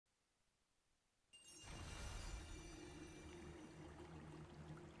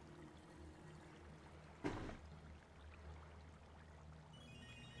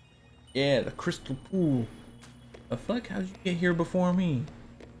Yeah, the crystal pool. The fuck? How'd you get here before me?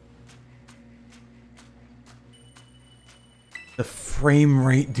 The frame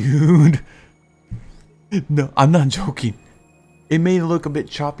rate, dude. No, I'm not joking. It may look a bit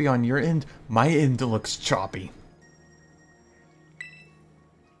choppy on your end. My end looks choppy.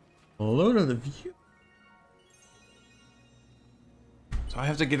 Load of the view. So I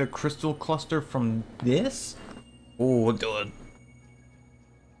have to get a crystal cluster from this? Oh, dude.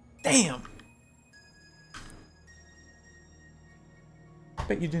 Damn.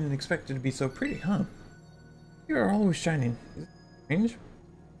 Bet you didn't expect it to be so pretty, huh? You are always shining. Is it strange?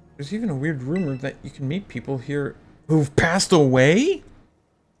 There's even a weird rumor that you can meet people here who've passed away?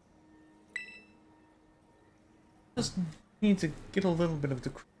 Just need to get a little bit of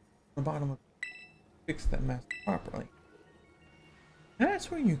the bottom of fix that mask properly. That's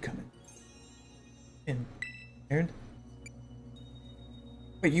where you come in. Aaron?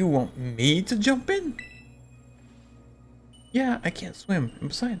 But you want me to jump in? Yeah, I can't swim. And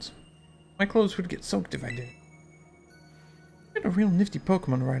besides, my clothes would get soaked if I did. Got a real nifty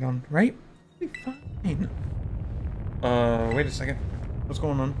Pokemon to ride on, right? We'll be fine. Wait a second. What's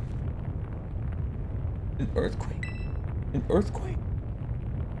going on? An earthquake? An earthquake?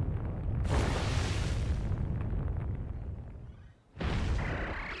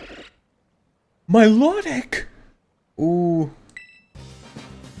 Milotic! Ooh.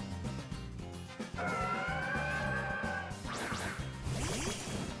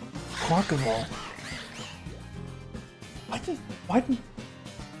 Crocodile. Why didn't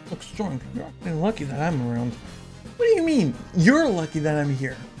look strong? You're lucky that I'm around. What do you mean? You're lucky that I'm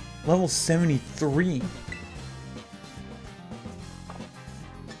here. Level 73.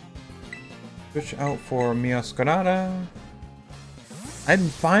 Switch out for Miascarada. I'm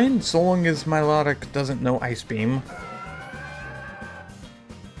fine so long as Milotic doesn't know Ice Beam.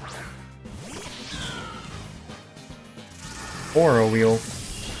 Or a wheel.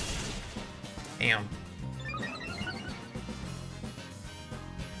 Damn.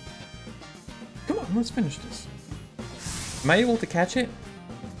 Come on, let's finish this. Am I able to catch it?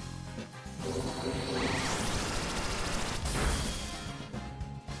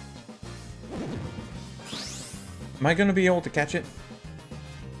 Am I gonna be able to catch it?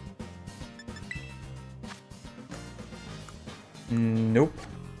 Nope.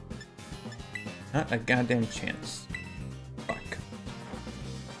 Not a goddamn chance. Fuck.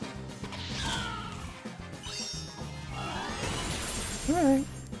 Alright.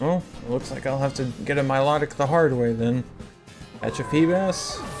 Well, it looks like I'll have to get a Milotic the hard way then. Catch a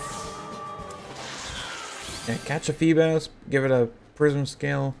Feebas. Yeah, catch a Feebas, give it a Prism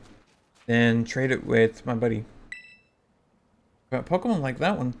Scale, then trade it with my buddy. But Pokemon like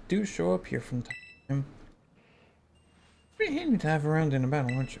that one do show up here from time to time. Pretty handy to have around in a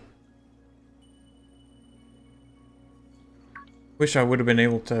battle, aren't you? Wish I would have been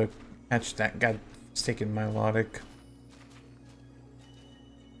able to catch that godforsaken Milotic.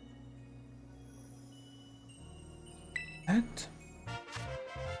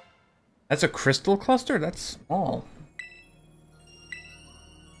 That's a crystal cluster? That's small.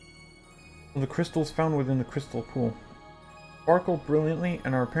 The crystals found within the crystal pool sparkle brilliantly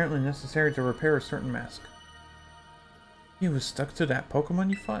and are apparently necessary to repair a certain mask. You was stuck to that Pokemon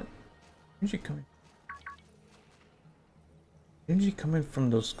you fought? Didn't you come in? Didn't you come in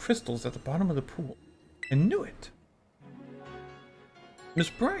from those crystals at the bottom of the pool? I knew it! Miss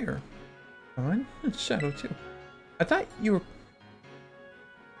Briar! Come on, Shadow too. I thought you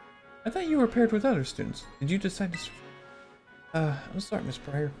were paired with other students. Did you decide to... I'm sorry, Miss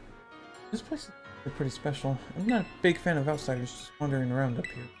Briar. This place is pretty special. I'm not a big fan of outsiders just wandering around up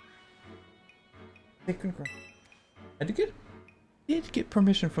here. Sacred ground. I did get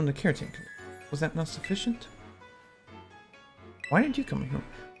permission from the caretaker. Was that not sufficient? Why did you come here?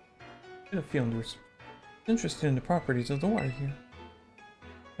 I had a feeling you were interested in the properties of the water here.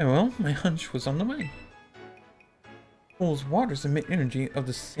 Yeah, well, my hunch was on the money. Pool's waters emit energy of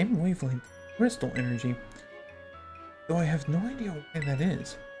the same wavelength as crystal energy, though I have no idea why that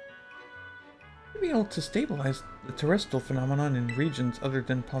is. I'd be able to stabilize the terrestrial phenomenon in regions other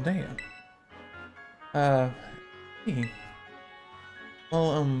than Paldea. Hey.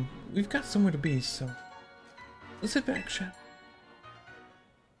 Well, we've got somewhere to be, so let's head back, Shadow.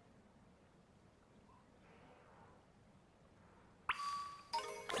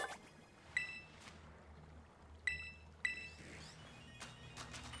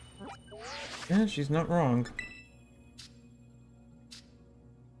 Yeah, she's not wrong.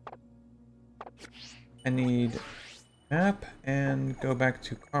 I need map and go back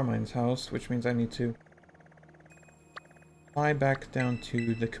to Carmine's house, which means I need to fly back down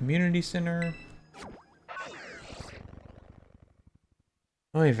to the community center.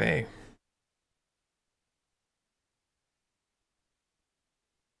 Oy vey.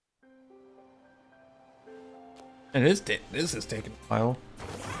 And this is taking a while.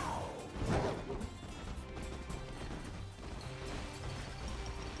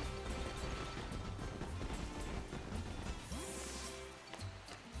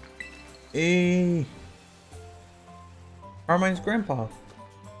 Hey, Carmine's grandpa.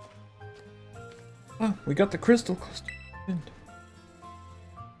 Oh, we got the crystal cluster.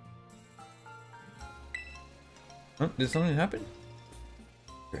 Oh, did something happen?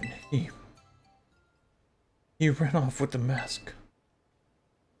 He ran off with the mask.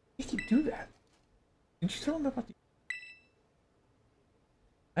 Did he do that? Did you tell him about the...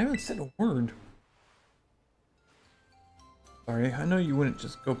 I haven't said a word. Sorry, I know you wouldn't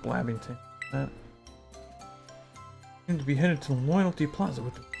just go blabbing to that. Seem to be headed to the Loyalty Plaza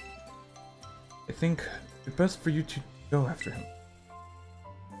with him. I think it's best for you to go after him.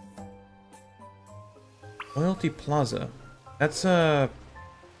 Loyalty Plaza. That's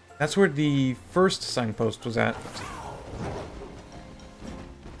where the first signpost was at.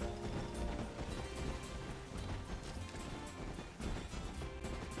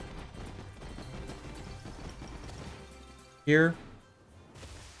 Here.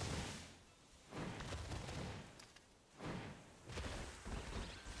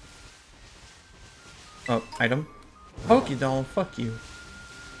 Oh, item. Pokédoll, fuck you.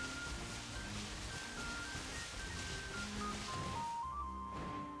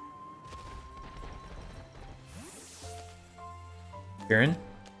 Kieran?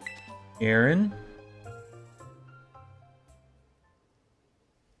 Kieran?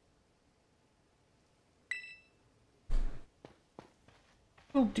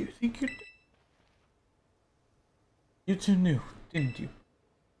 Oh, do you think you two knew, didn't you?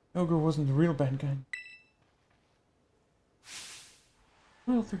 Ogre wasn't the real bad guy.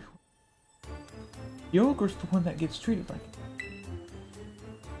 Well, the ogre's the one that gets treated like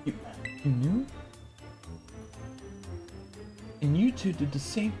it. You knew? And you two did the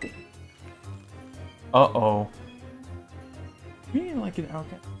same thing. Uh-oh. You didn't like an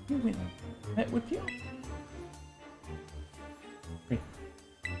outcast. You went and met with you. Wait.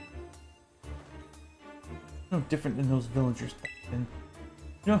 No different than those villagers back then.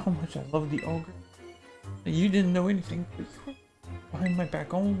 You know how much I love the ogre? You didn't know anything, but you were behind my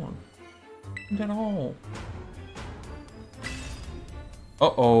back all along. Not at all.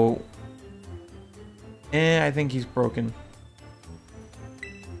 Uh-oh. I think he's broken.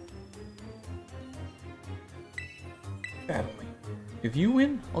 Battle me. If you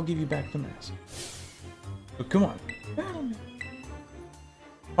win, I'll give you back the mask. So come on, battle me.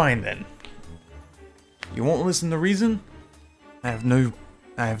 Fine then. You won't listen to reason? I have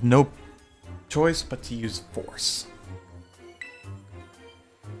no choice but to use force.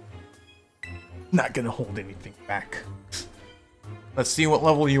 Not gonna hold anything back. Let's see what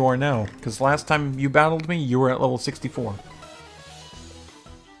level you are now, because last time you battled me, you were at level 64.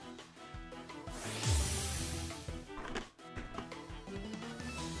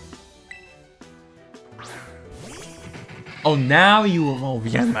 Oh, now you evolve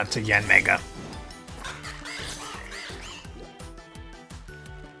Yanma to Yanmega.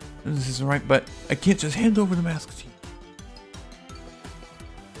 This isn't right, but I can't just hand over the mask to you.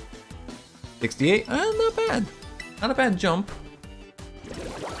 68? Not bad. Not a bad jump.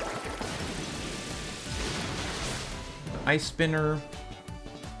 Ice spinner.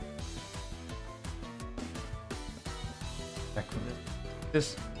 Back from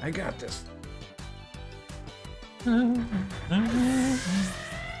this. I got this.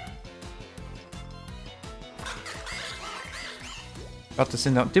 About to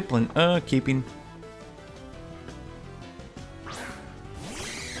send out Diplin. Keeping.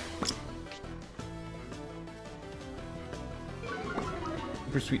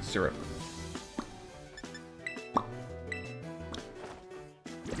 Super sweet syrup.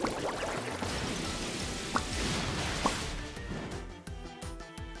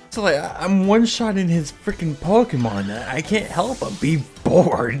 So like, I'm one-shotting his freaking Pokemon. I can't help but be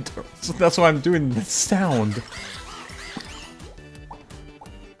bored. So that's why I'm doing this sound.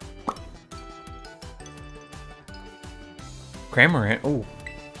 Cramorant. Oh.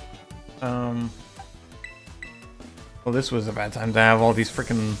 Well, this was a bad time to have all these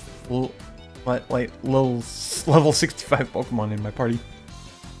freaking like little level 65 Pokemon in my party.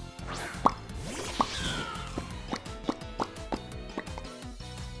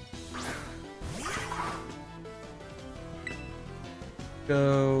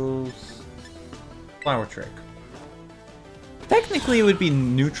 Goes Flower Trick. technically it would be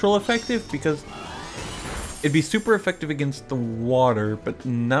neutral effective because it'd be super effective against the water, but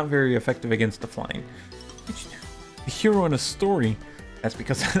not very effective against the flying. The hero in a story. That's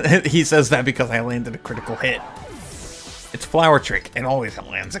because he says that because I landed a critical hit. It's Flower Trick. It always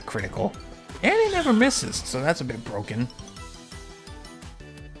lands a critical. And it never misses, so that's a bit broken.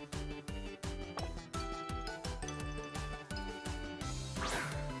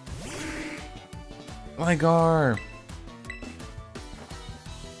 Gligar!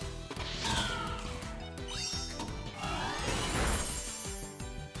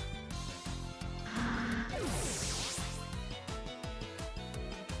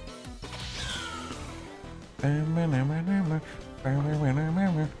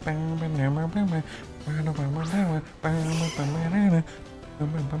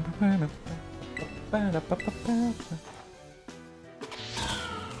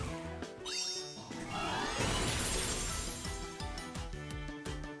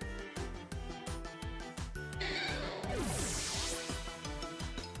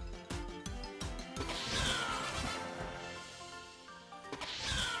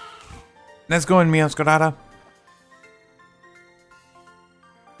 Let's go in, Miascorada.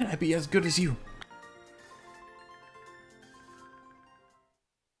 Can I be as good as you?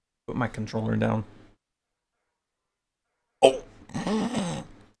 Put my controller down. Oh! I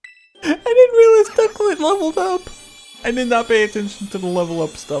didn't realize Ducklet leveled up! I did not pay attention to the level up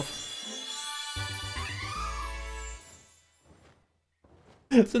stuff.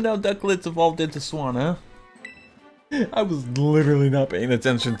 So now Ducklet's evolved into Swan, huh? I was literally not paying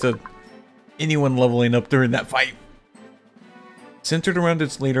attention to anyone leveling up during that fight. Centered around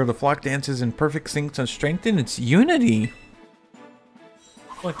its leader, the flock dances in perfect sync to strengthen its unity.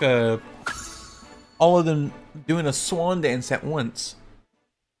 Like all of them doing a swan dance at once.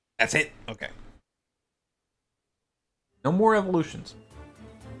 That's it? Okay. No more evolutions.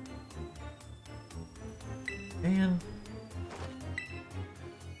 Man.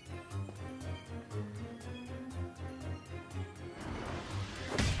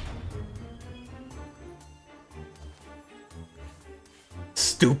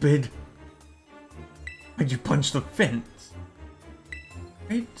 Stupid. Why'd you punch the fence?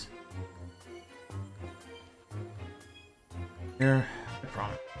 Right? There, I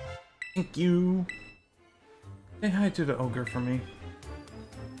promise. Thank you. Say hi to the ogre for me.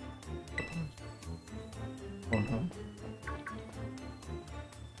 Going home.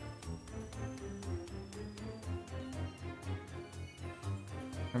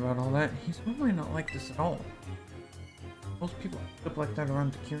 About all that, he's normally not like this at all. Most people look like that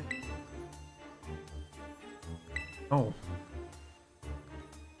around the Kieran. Oh.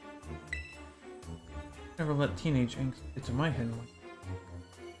 Never let teenage angst get to my head.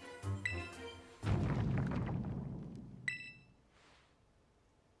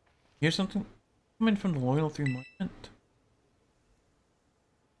 Here's something coming from the Loyal 3 Monument.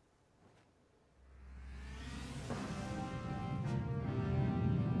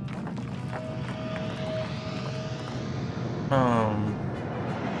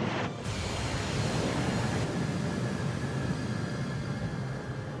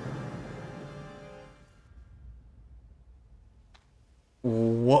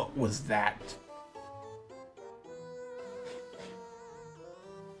 What was that?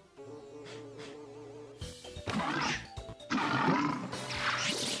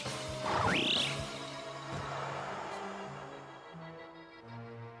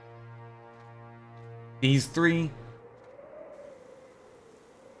 These three.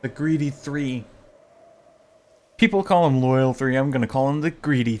 The greedy three. People call him Loyal 3. I'm gonna call him the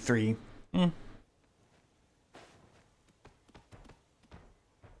greedy 3. Huh?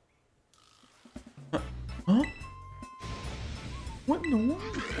 What in the world?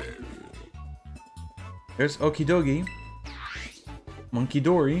 There's Okidogi, Monkey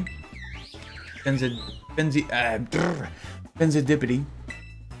Dory, Benzidipity.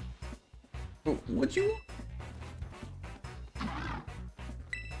 What you want?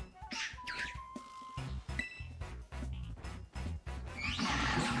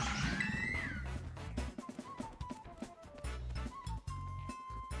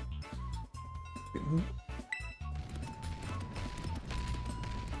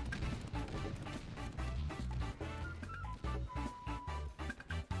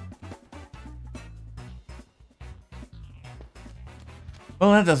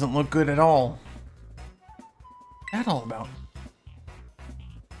 Well, that doesn't look good at all. What's that all about?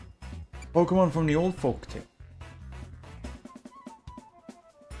 Pokemon from the old folk tale.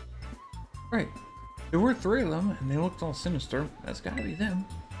 Right. There were 3 of them, and they looked all sinister. That's gotta be them.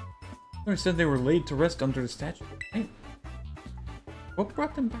 They said they were laid to rest under the statue. Right? What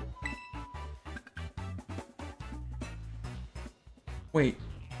brought them back? Wait,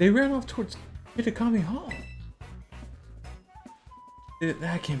 they ran off towards Kitakami Hall.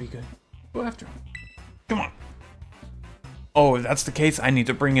 That can't be good. Go after him. Come on. Oh, if that's the case, I need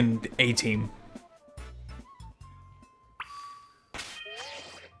to bring in the A-team.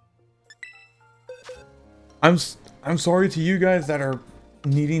 I'm sorry to you guys that are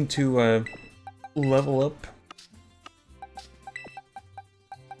needing to level up.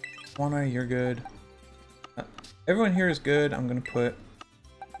 Juana, you're good. Everyone here is good. I'm gonna put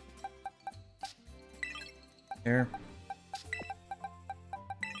there.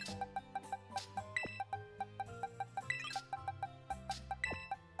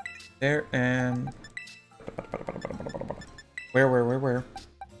 There and where?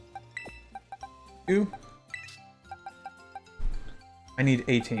 You. I need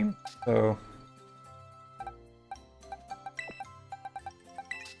a team, so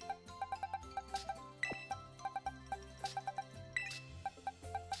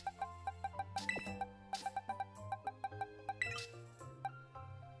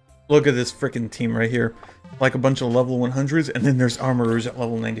look at this freaking team right here. Like a bunch of level 100s, and then there's Armor Rouge at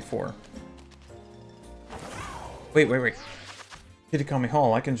level 94. Wait. Kitakami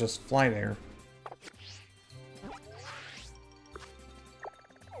Hall, I can just fly there.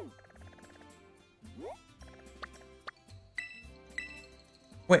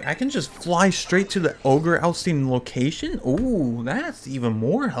 Wait, I can just fly straight to the Ogre ousting location? Ooh, that's even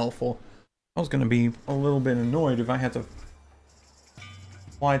more helpful. I was gonna be a little bit annoyed if I had to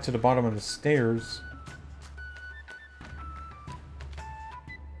fly to the bottom of the stairs.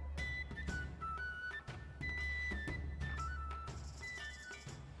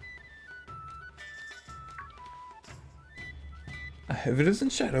 If it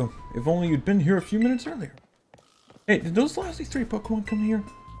isn't Shadow, if only you'd been here a few minutes earlier. Hey, did those lousy 3 Pokemon come here?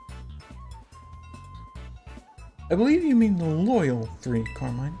 I believe you mean the loyal 3,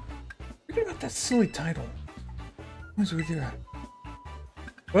 Carmine. Forget about that silly title. Where's with your at?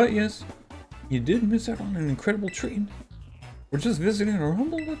 But yes, you did miss out on an incredible treat. We're just visiting our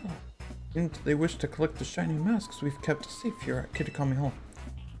humble little. And they wish to collect the shiny masks we've kept safe here at Kitakami Hall.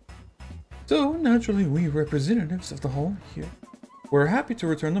 So, naturally, we representatives of the hall here, we're happy to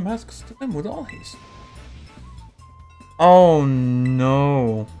return the masks to them with all haste. Oh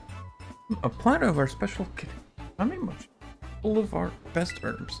no. A platter of our special Kitakami mochi, full of our best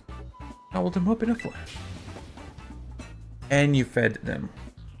herbs. Gobbled them up in a flash. And you fed them.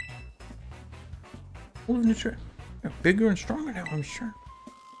 Full of nutrition. They're bigger and stronger now, I'm sure.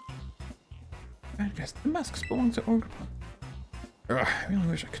 Bad guys, the masks belong to Ogre. I really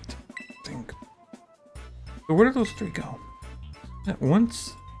wish I could think. So where did those 3 go? At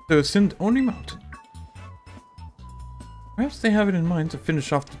once, to ascend Oni Mountain. Perhaps they have it in mind to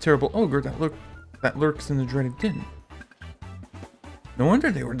finish off the terrible ogre that lurks in the dreaded den. No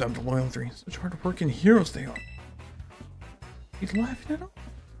wonder they were dubbed the Loyal 3. Such hard-working heroes they are. He's laughing at them?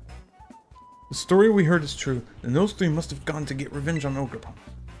 The story we heard is true, and those 3 must have gone to get revenge on Ogerpon.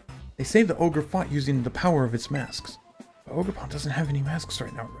 They say the ogre fought using the power of its masks. But Ogerpon doesn't have any masks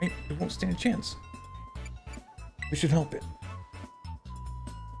right now, right? It won't stand a chance. We should help it.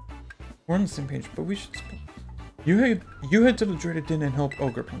 We're on the same page, but we should split. You head to the dreaded den and help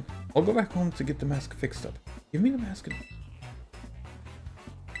Ogerpon. I'll go back home to get the mask fixed up. Give me the mask and...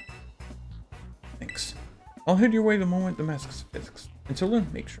 Thanks. I'll head your way the moment the mask is fixed. Until then,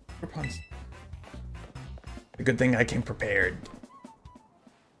 make sure Ogerpon's... A good thing I came prepared.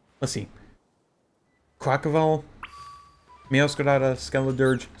 Let's see. Quackleval, Meowscarada,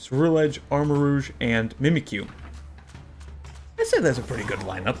 Skeledirge, Ceruledge, Armor Rouge, and Mimikyu. I said that's a pretty good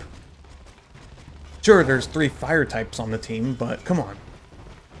lineup. Sure, there's 3 fire types on the team, but come on.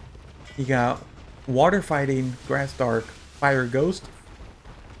 You got Water Fighting, Grass Dark, Fire Ghost,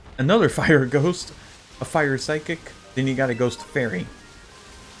 another Fire Ghost, a Fire Psychic, then you got a Ghost Fairy.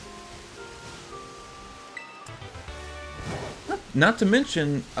 Not to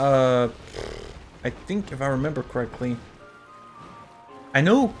mention, I think if I remember correctly, I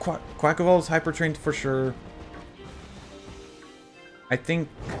know Quackleval is hyper trained for sure. I think,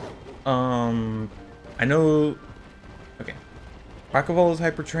 I know, okay, Quackleval is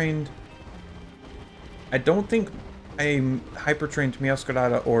hyper trained. I don't think I'm hyper trained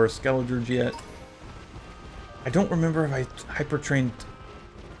Meowscarada or Skeledirge yet. I don't remember if I hyper trained,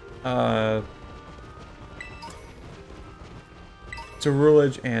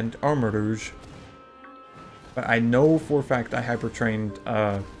 Ceruledge and Armor Rouge. But I know for a fact I hyper trained,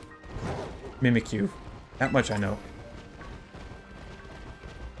 Mimikyu. That much I know.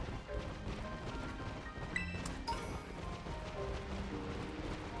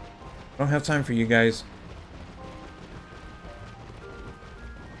 I don't have time for you guys.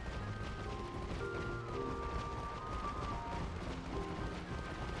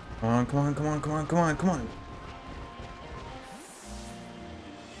 Come on, come on, come on, come on, come on, come on.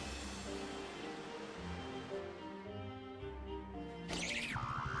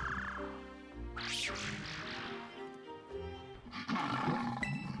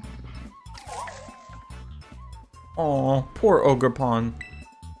 Aw, poor Ogrepon.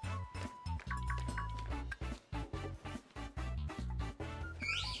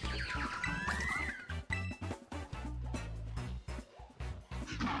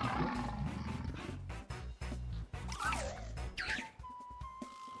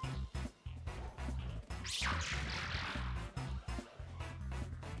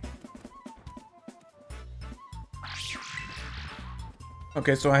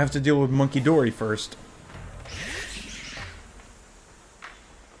 Okay, so I have to deal with Monkey Dory first.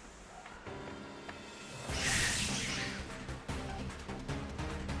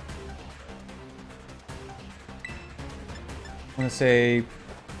 I'm gonna say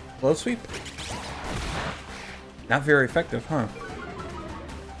low sweep. Not very effective, huh?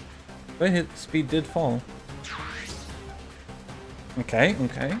 But hit speed did fall. Okay,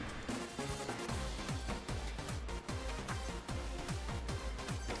 okay.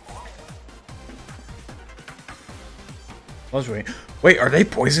 Wait, are they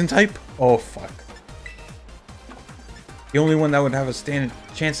poison type? Oh fuck. The only one that would have a stand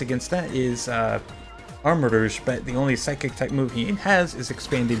chance against that is Armorers, but the only psychic type move he has is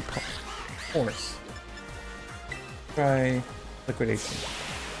expanding force. Try liquidation.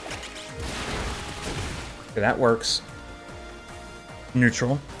 Okay, that works.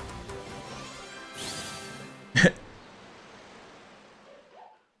 Neutral.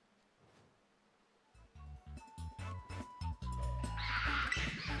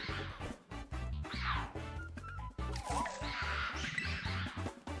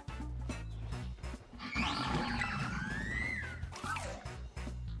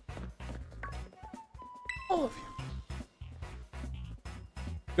 All of you.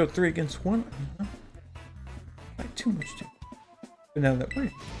 Go 3 against 1. Not too much to. But now that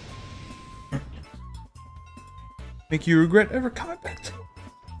way. Make you regret ever coming back to.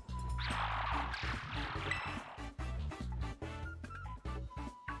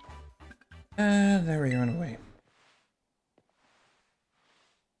 There we run away.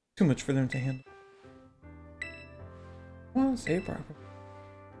 Too much for them to handle. Well, say it properly.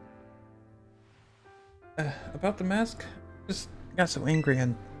 About the mask, just got so angry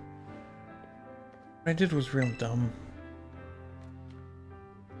and what I did was real dumb.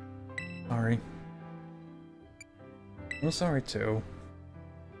 Sorry. I'm sorry too.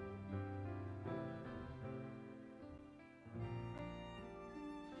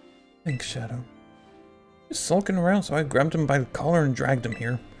 Thanks, Shadow. Just sulking around, so I grabbed him by the collar and dragged him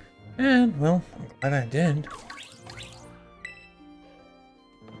here. And, well, I'm glad I did.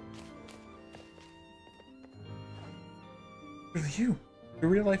 Really you, a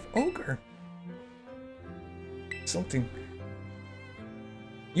real-life ogre. Something.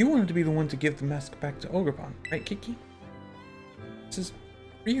 You wanted to be the one to give the mask back to Ogrepon, right, Kiki? This is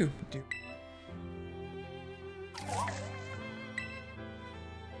for you, dude.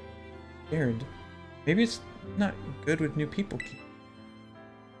 Scared. Maybe it's not good with new people, Kiki.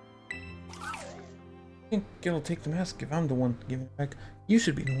 I think it'll take the mask if I'm the one giving it back. You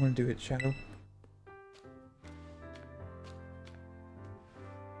should be the one to do it, Shadow.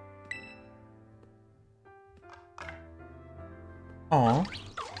 Aw.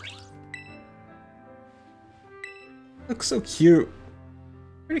 Looks so cute.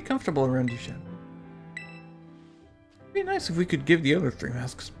 Pretty comfortable around you, Shadow. It'd be nice if we could give the other 3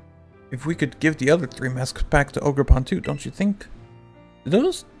 masks. If we could give the other 3 masks back to Ogrepon too, don't you think? Did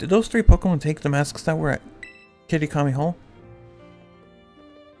those 3 Pokemon take the masks that were at Kitakami Hall?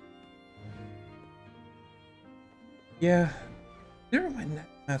 Yeah. Never mind that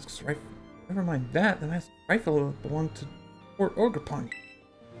mask's rifle. Never mind that. The mask's rifle belonged to Fort Ogrepon.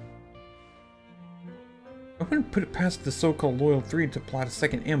 I wouldn't put it past the so-called Loyal 3 to plot a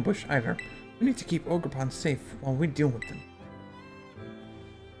second ambush either. We need to keep Ogrepon safe while we deal with them.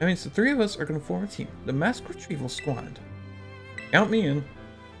 That means the 3 of us are going to form a team, the Mask Retrieval Squad. Count me in.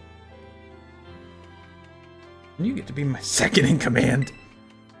 And you get to be my second in command.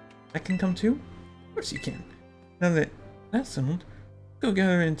 That can come too? Of course you can. Now that that's settled, go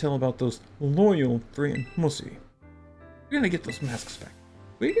gather intel about those Loyal 3 and Mosi. We're gonna get those masks back.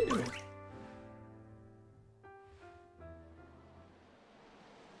 We can do it.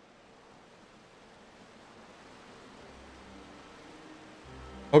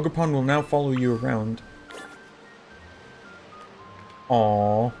 Ogerpon will now follow you around.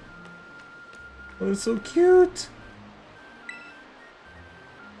 Aww. Oh, it's so cute!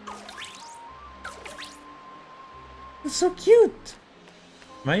 It's so cute!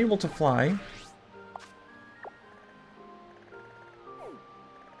 Am I able to fly?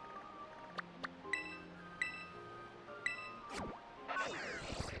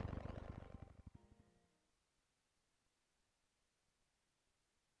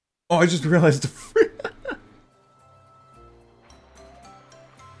 Oh, I just realized.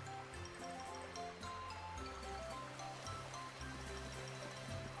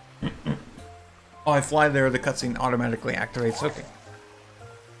 Oh, I fly there, the cutscene automatically activates. Okay.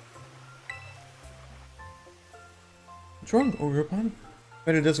 What's wrong, Ogerpon?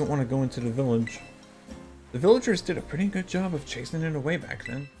 Bet it doesn't want to go into the village. The villagers did a pretty good job of chasing it away back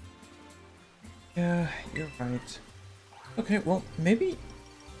then. Yeah, you're right. Okay, well, maybe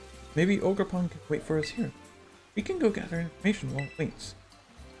Ogerpon can wait for us here. We can go gather information while it waits.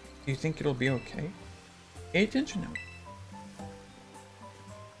 Do you think it'll be okay? Pay attention now.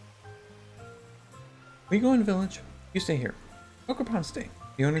 We go in the village. You stay here. Ogerpon, stay.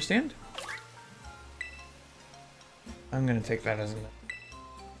 You understand? I'm gonna take that as a no.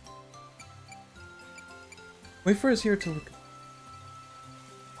 Wait for us here to look.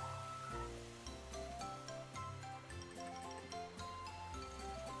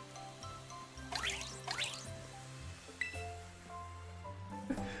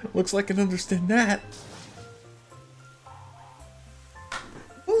 Looks like I can understand that.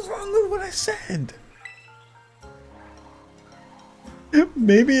 What's wrong with what I said?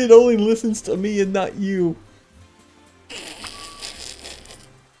 Maybe it only listens to me and not you.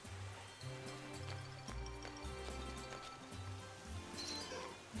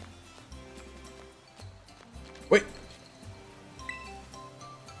 Wait.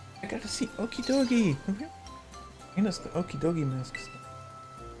 I gotta see Okie Dokie. Come here. And it's the Okie Dokie mask stuff.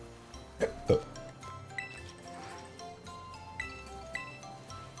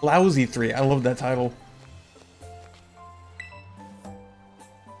 Lousy 3. I love that title.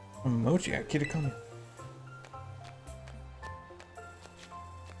 Mochi, Kitakami.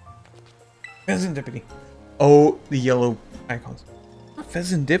 Pheasantipity. Oh, the yellow icons.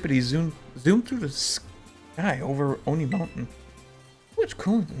 Pheasantipity zoom through the sky over Oni Mountain. Much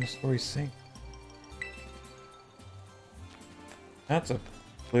cooler than the stories say. That's a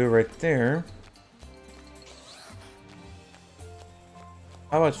clue right there.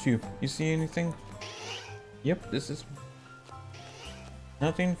 How about you? You see anything? Yep, this is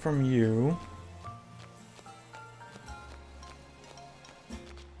nothing from you.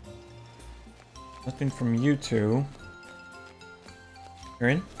 Nothing from you two.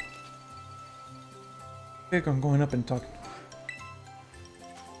 Kieran? I think I'm going up and talking.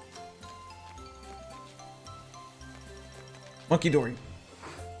 Monkey Dory.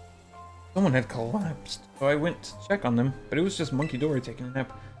 Someone had collapsed, so I went to check on them, but it was just Monkey Dory taking a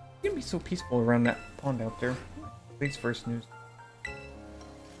nap. It's gonna be so peaceful around that pond out there. Please, first news.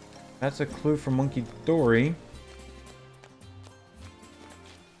 That's a clue for Monkey Dory.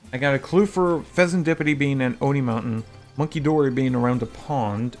 I got a clue for Pheasantipity being at Oni Mountain. Monkey Dory being around a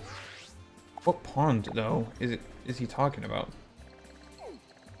pond. What pond, though, is he talking about?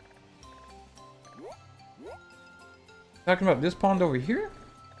 Talking about this pond over here?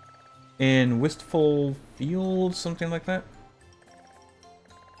 In Wistful Fields, something like that?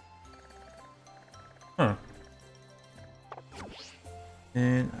 Huh.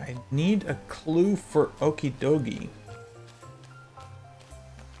 And I need a clue for Okie Dokie.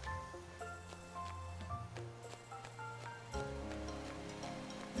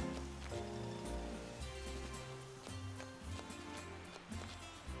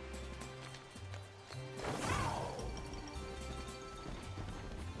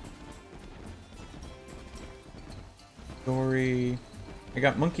 Dory. I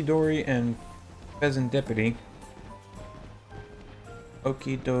got Monkey Dory and Pheasantipity.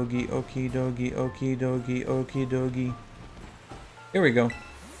 Okie dokie, okie dokie, okie dokie, okie dokie. Here we go.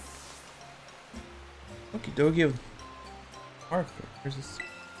 Okie dokie of Arthur. Where's this?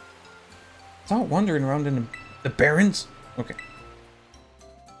 It's all wandering around in the Barrens? Okay.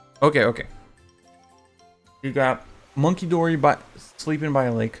 Okay. You got Monkey Dory sleeping by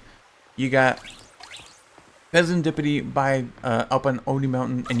a lake. You got Pheasantipity by up on Oni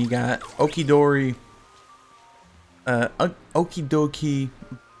Mountain, and you got Okie Dory, Okie Dokie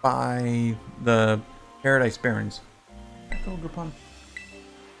by the Paradise Barrens. Alright,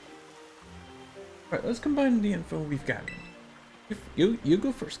 let's combine the info we've got. You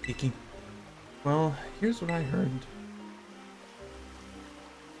go first, Kiki. Well, here's what I heard.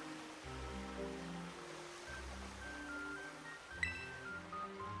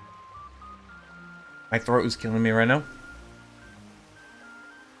 My throat is killing me right now.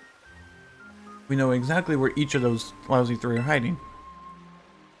 We know exactly where each of those lousy three are hiding.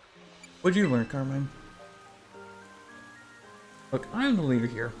 What'd you learn, Carmine? Look, I'm the leader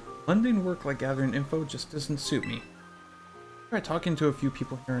here. Mundane work like gathering info just doesn't suit me. I tried talking to a few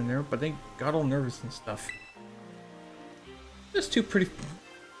people here and there, but they got all nervous and stuff. Just too pretty.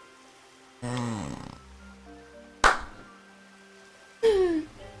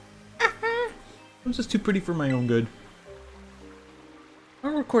 I'm just too pretty for my own good.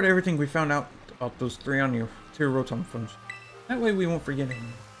 I'll record everything we found out about those three on your rotom phones. That way we won't forget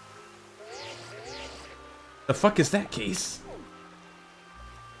anything. The fuck is that case?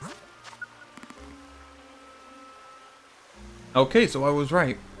 Okay, so I was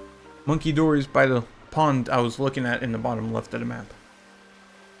right. Monkey Dory's by the pond I was looking at in the bottom left of the map.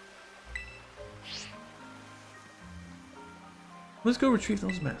 Let's go retrieve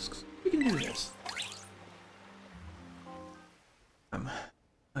those masks. We can do this. I'm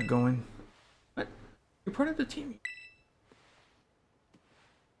not going. What? You're part of the team.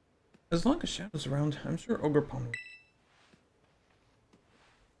 As long as Shadow's around, I'm sure Ogerpon will.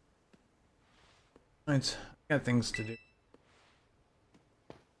 Besides, I got things to do.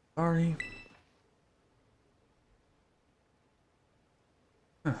 Sorry.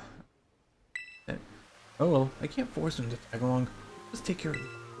 Huh. Oh well, I can't force him to tag along. Let's take care of it.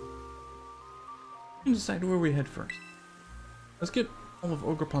 We can decide where we head first. Let's get all of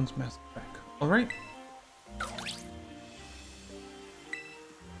Ogerpon's masks back, alright?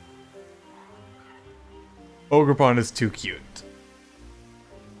 Ogerpon is too cute.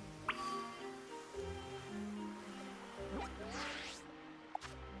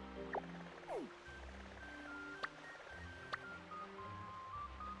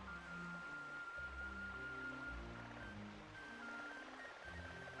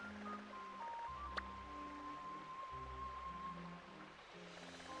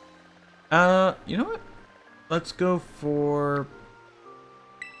 You know what? Let's go for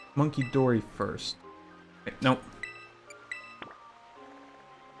Monkey Dory first. Wait, nope.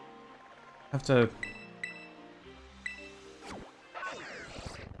 Have to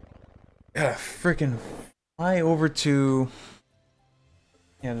freaking fly over to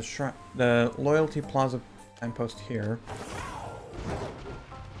the Loyalty Plaza signpost here.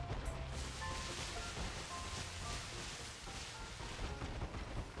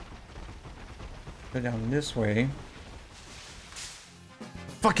 Go down this way.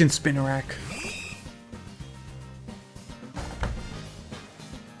 Fucking Spinnerack.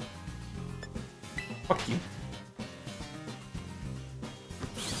 Fuck you.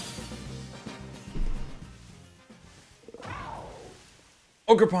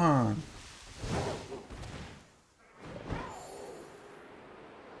 Ogerpon!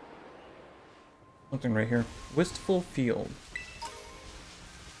 Something right here. Wistful Field.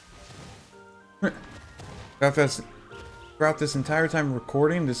 Throughout this entire time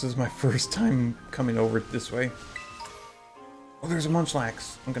recording, this is my first time coming over this way. Oh, there's a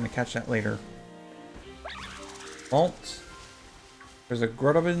Munchlax. I'm gonna catch that later. Vault. There's a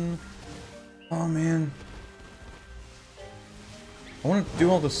Grudobin. Oh man. I want to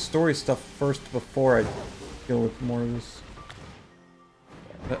do all the story stuff first before I deal with more of this.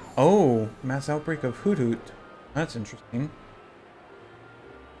 Oh, mass outbreak of Hoot Hoot. That's interesting.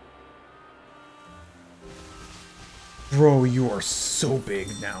 Bro, you are so big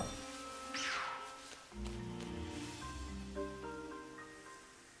now.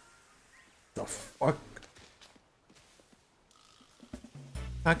 The fuck?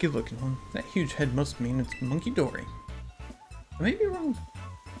 Cocky looking one. That huge head must mean it's Monkey Dory. I may be wrong,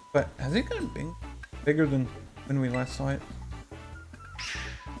 but has it gotten bigger than when we last saw it?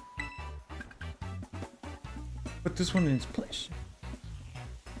 Put this one in its place.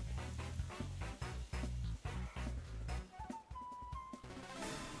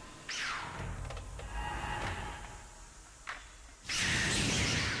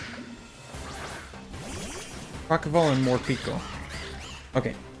 Rockaval and Morpeko.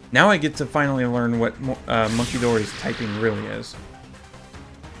 Okay, now I get to finally learn what Monkey Dory's typing really is.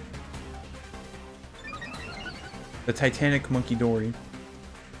 The Titanic Monkey Dory.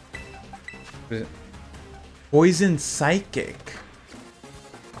 What is it? Poison Psychic.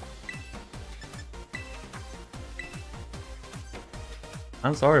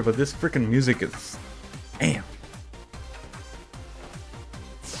 I'm sorry, but this freaking music is... Damn.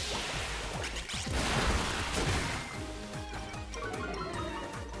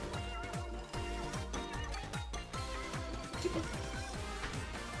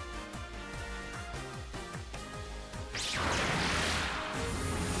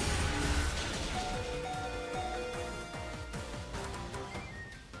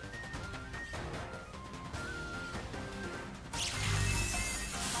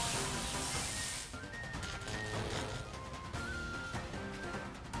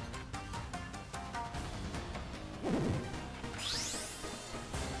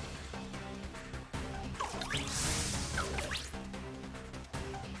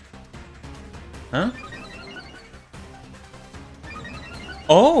 Huh?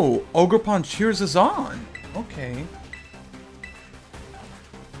 Oh, Ogrepon cheers us on. Okay.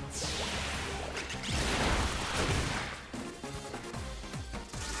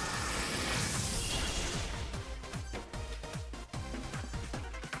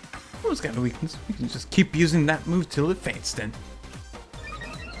 Who's got a weakness? We can just keep using that move till it faints then.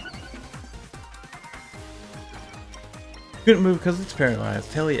 Couldn't move because it's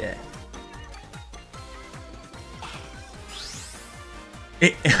paralyzed. Hell yeah.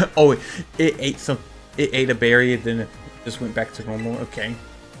 It, oh, it ate some. It ate a berry and then it just went back to normal. Okay.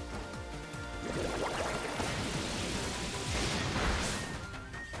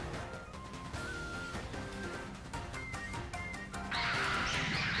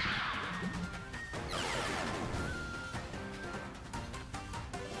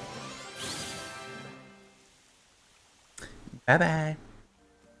 Bye bye.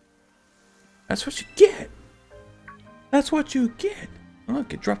 That's what you get. That's what you get. Oh,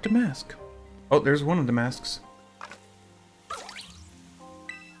 look, it dropped a mask. Oh, there's one of the masks.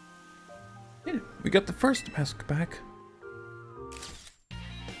 Yeah, we got the first mask back.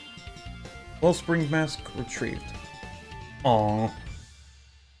 Wellspring mask retrieved. Aww.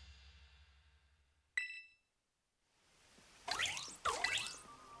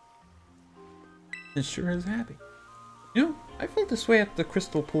 It sure is happy. You know, I felt this way at the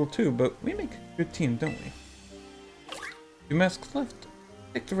crystal pool too, but we make a good team, don't we? 2 masks left.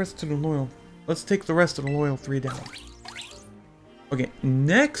 Take the rest to the loyal. Let's take the rest of the loyal 3 down. Okay,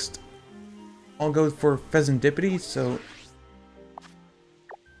 next I'll go for Pheasantipity, so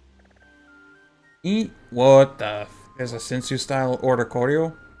what the f, there's a Sensu style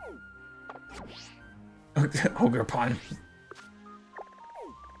Ordicorio? Ogrepon.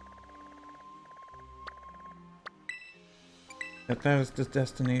 That is the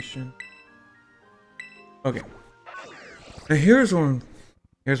destination. Okay. Now here's what I'm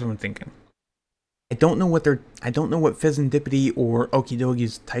thinking. I don't know what Pheasantipity or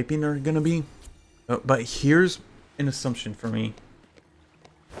Okidogi's typing are gonna be, but here's an assumption for me.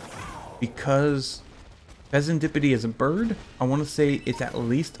 Because Pheasantipity is a bird, I want to say it's at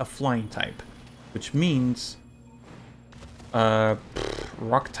least a flying type, which means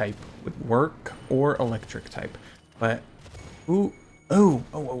rock type would work or electric type. But wait.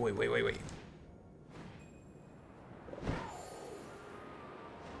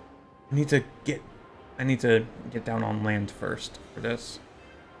 I need to get down on land first for this.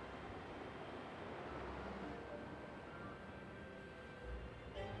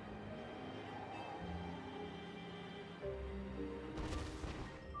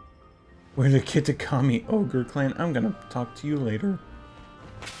 We're the Kitakami Ogre Clan. I'm gonna talk to you later.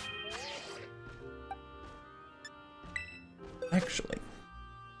 Actually,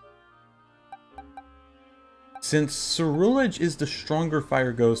 since Cerulege is the stronger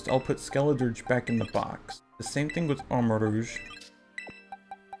fire ghost, I'll put Skeledirge back in the box. The same thing with Armarouge.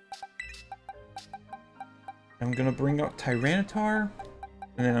 I'm gonna bring out Tyranitar,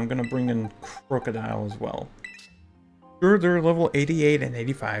 and then I'm gonna bring in Crocodile as well. Sure, they're level 88 and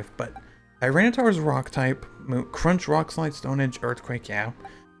 85, but Tyranitar is rock type, Crunch, Rock Slide, Stone Edge, Earthquake, yeah.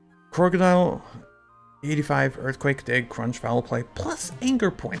 Crocodile, 85, Earthquake, Dig, Crunch, Foul Play, plus Anger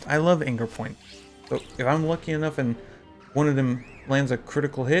Point. I love Anger Point. So if I'm lucky enough and one of them lands a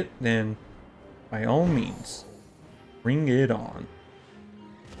critical hit, then by all means, bring it on.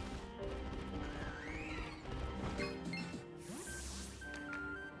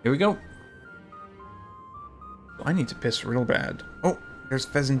 Here we go. I need to piss real bad. Oh, there's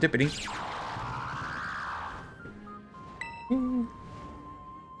Pheasantipity.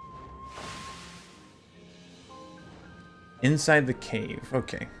 Inside the cave.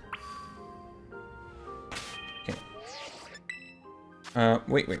 Okay.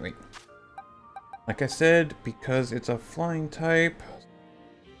 Wait. Like I said, because it's a flying type,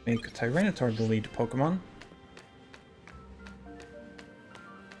 make Tyranitar the lead Pokemon.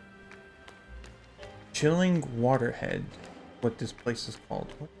 Chilling Waterhead. What this place is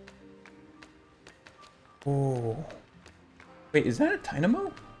called. What? Oh. Wait, is that a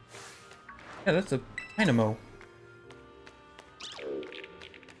Tynamo? Yeah, that's a Tynamo.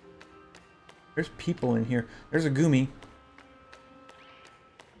 There's people in here. There's a Goomy.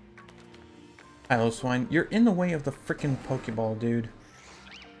 Hello, Swine. You're in the way of the frickin' Pokeball, dude.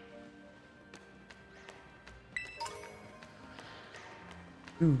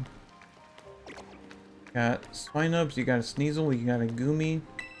 Ooh. Got Swinubs, you got a Sneasel, you got a Goomy.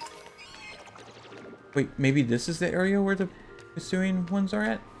 Wait, maybe this is the area where the pursuing ones are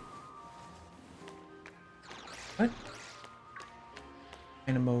at? What?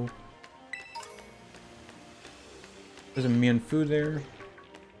 Dynamo. There's a Mianfu there.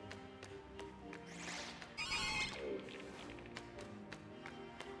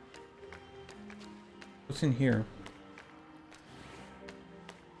 What's in here?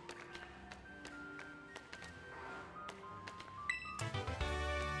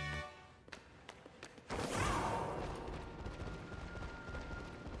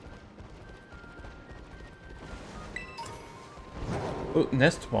 Oh,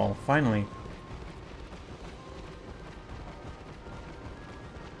 nest ball, finally.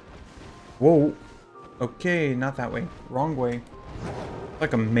 Whoa. Okay, not that way. Wrong way.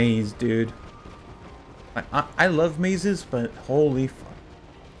 Like a maze, dude. I love mazes, but holy fuck.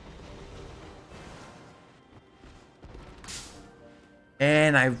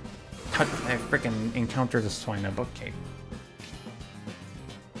 And I freaking encountered a swine up. Okay.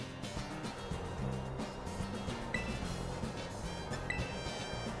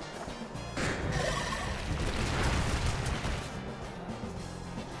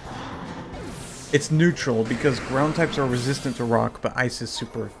 It's neutral because ground types are resistant to rock, but ice is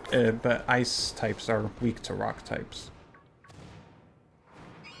but ice types are weak to rock types.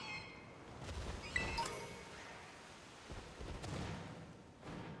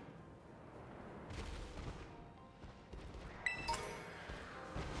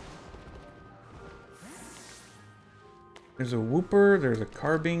 There's a whooper, there's a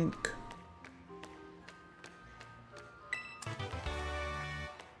carbink.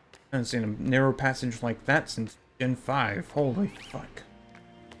 I haven't seen a narrow passage like that since Gen 5. Holy fuck.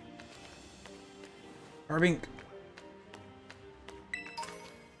 Carbink.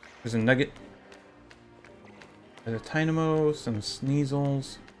 There's a nugget. There's a Tynamo, some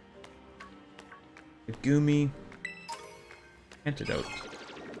Sneasels. A Goomy. Antidote.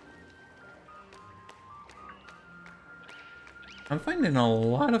 I'm finding a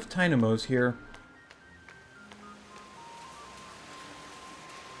lot of Tynamos here.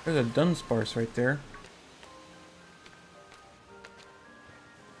 There's a Dunsparce right there.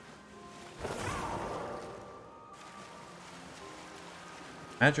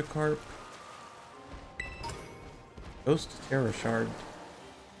 Magikarp. Ghost Terra Shard.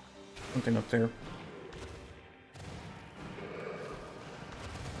 Something up there.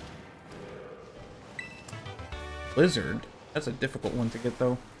 Blizzard. That's a difficult one to get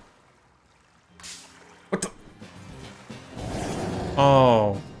though. What the?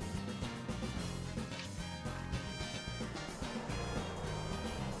 Oh.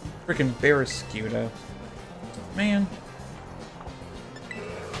 Freaking Barraskewda. Man.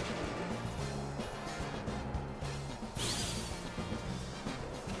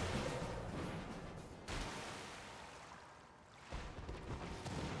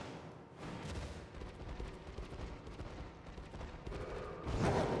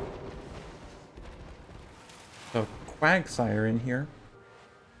 So, Quagsire in here.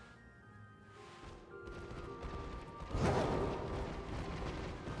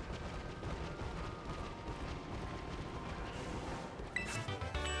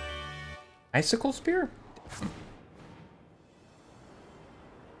 Icicle Spear?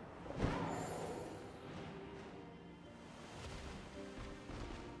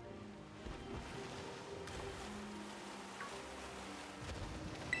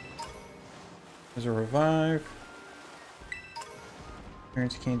 There's a Revive.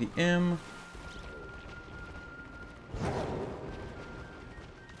 Parents Candy M.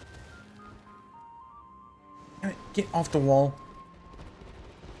 Get off the wall.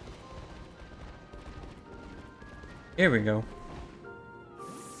 Here we go.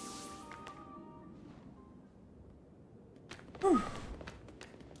 Whew.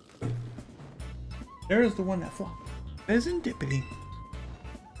 There's the one that flopped. Pheasantipity.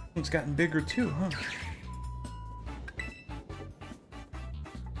 It's gotten bigger too, huh?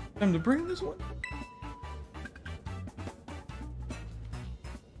 Time to bring this one.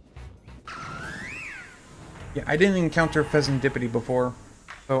 Yeah, I didn't encounter Pheasantipity before,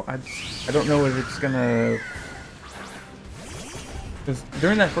 so I don't know if it's gonna. Because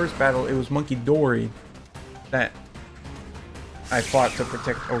during that first battle, it was Monkey Dory that I fought to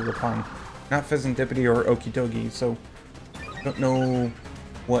protect Ogerpon, not Pheasantipity or Okitogi, so I don't know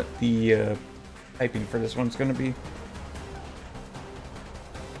what the typing for this one's gonna be.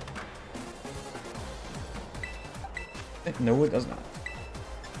 No, it does not.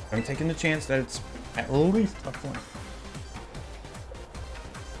 I'm taking the chance that it's at least a flank.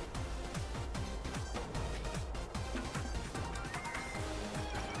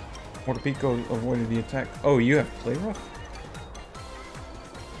 Morpico avoided the attack. Oh, you have play rough?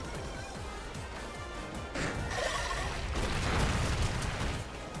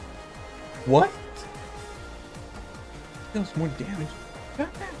 What? Deals more damage.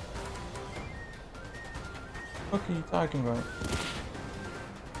 What are you talking about?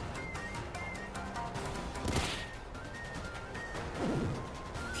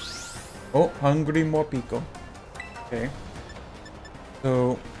 Oh, hungry Morpico. Okay.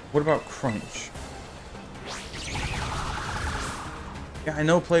 So, what about Crunch? Yeah, I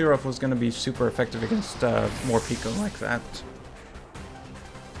know Play Rough was going to be super effective against Morpico like that.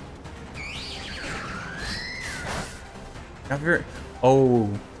 Not very... Oh.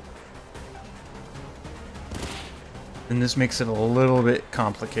 And this makes it a little bit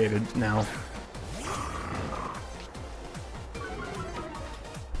complicated now.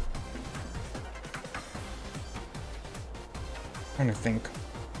 Trying to think.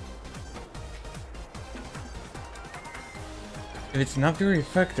 If it's not very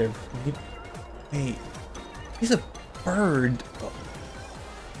effective, wait, he's a bird.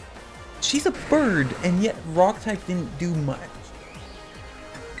 She's a bird, and yet rock type didn't do much.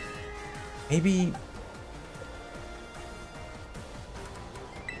 Maybe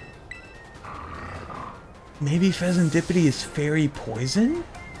Pheasantipity is fairy poison?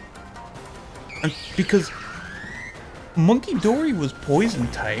 Because Monkey Dory was poison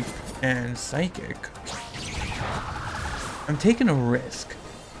type and psychic. I'm taking a risk.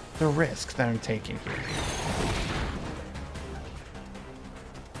 The risk that I'm taking here.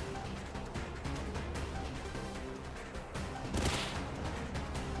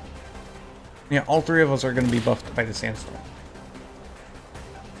 Yeah, all three of us are going to be buffed by the sandstorm.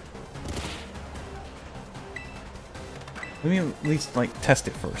 Let me at least, like, test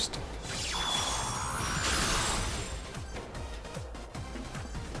it first.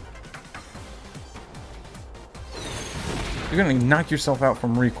 You're gonna knock yourself out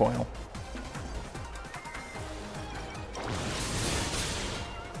from recoil.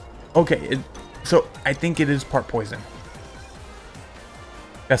 Okay, so I think it is part poison.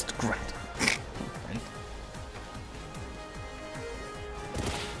 Best grunt.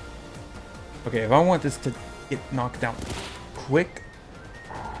 Okay, if I want this to get knocked out quick,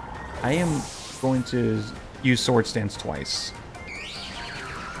 I am going to use Sword Stance twice.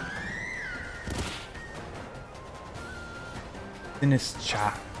 Finish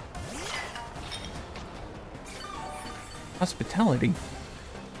chop. Hospitality.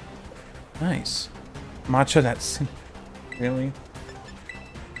 Nice. Matcha, that's... Really?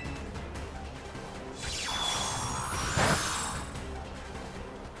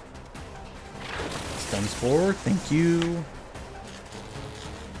 Stuns 4, thank you.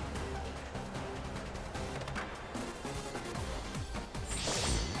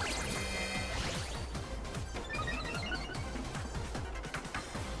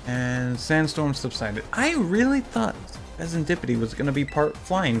 And Sandstorm subsided. I really thought Pheasantipity was going to be part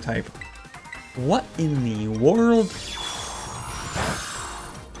flying type. What in the world?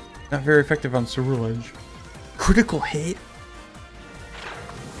 Not very effective on Cerulege. Critical hit?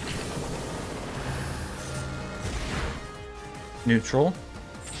 Neutral.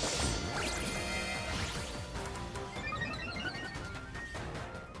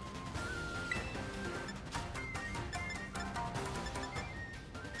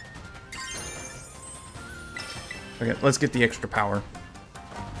 Okay, let's get the extra power.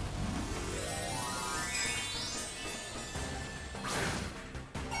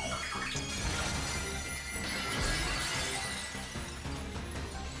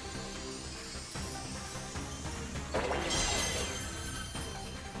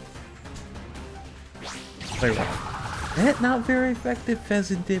 Play rough. That not very effective,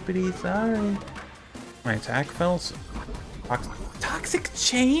 Pheasantipity, sorry. My attack fell. Toxic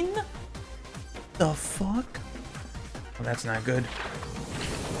chain? The fuck? Well, that's not good.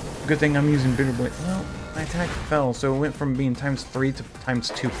 Good thing I'm using Bitter Blade. Well, my attack fell, so it went from being times 3 to times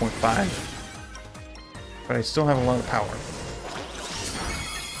 2.5. But I still have a lot of power.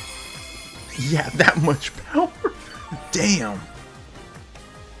 Yeah, that much power? Damn!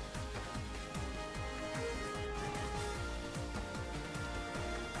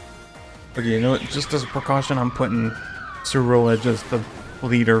 Okay, you know what? Just as a precaution, I'm putting Cerulege as the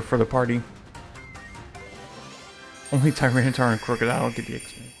leader for the party. Only Tyranitar and Crocodile get the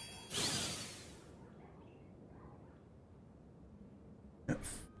XP.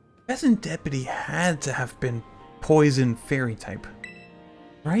 Pheasantipity had to have been poison fairy type,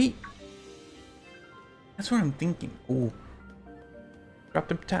 right? That's what I'm thinking. Ooh.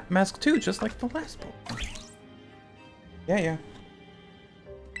 Dropped a mask too, just like the last Pokemon. Yeah.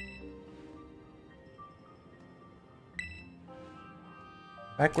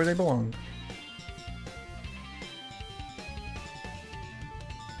 Back where they belong.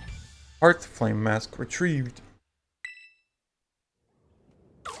 Hearth Flame Mask retrieved.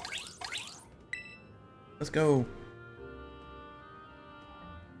 Let's go.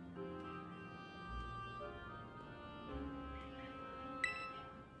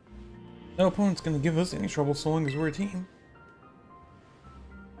 No opponent's gonna give us any trouble so long as we're a team.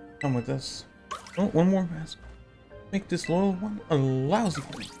 Come with us. Oh, one more mask. Make this little one a lousy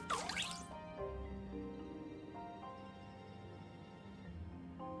one.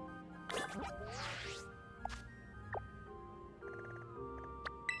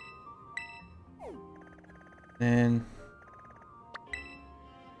 Then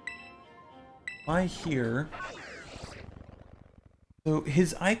by here. So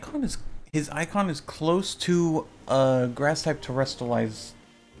his icon is close to a grass type terrestrialized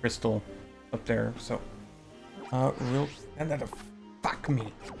crystal up there. So real and that fuck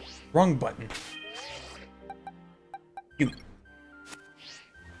me. Wrong button. You.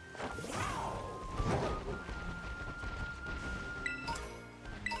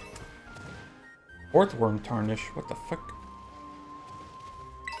 Fourth worm tarnish. What the fuck?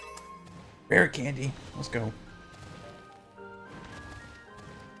 Bear candy. Let's go.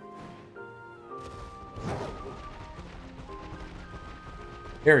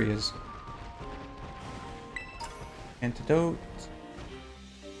 There he is. Antidote.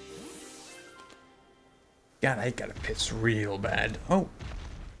 God, I gotta piss real bad. Oh.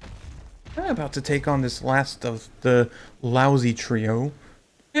 I'm about to take on this last of the lousy trio.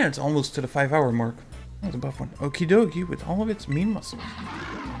 Yeah, it's almost to the 5-hour mark. That was a buff one. Okie dokie with all of its mean muscles.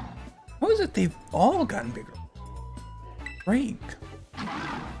 How is it they've all gotten bigger? Frank.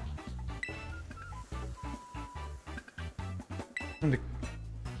 It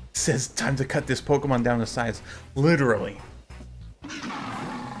says time to cut this Pokemon down to size. Literally.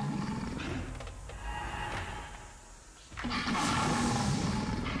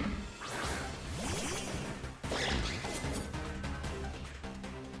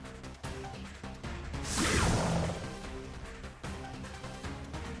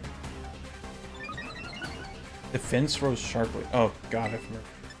 Defense rose sharply. Oh god, I forgot.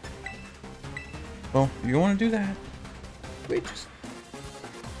 Well, you want to do that? Wait, just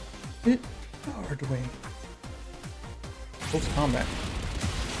hit the hard way. Close combat.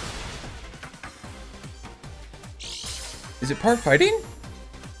 Is it part fighting?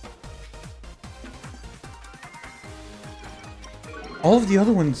 All of the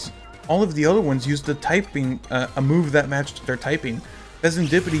other ones used the typing, a move that matched their typing.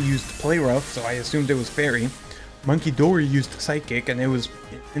 Pheasantipity used Play Rough, so I assumed it was Fairy. Monkey Dory used Psychic, and it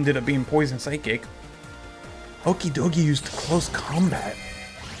ended up being Poison Psychic. Okie Dokie used Close Combat.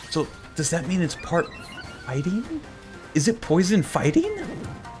 So, does that mean it's part fighting? Is it Poison Fighting?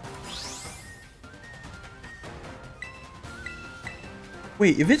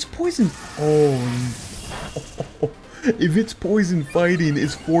 Wait, if it's Poison... Oh... If it's Poison Fighting,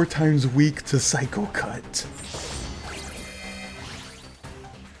 it's 4 times weak to Psycho Cut.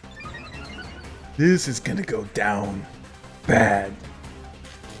 This is gonna go down bad.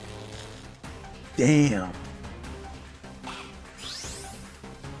 Damn.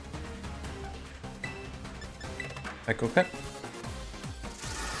 Psycho Cut.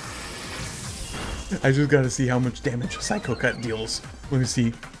 I just gotta see how much damage Psycho Cut deals. Let me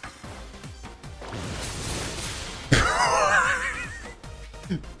see.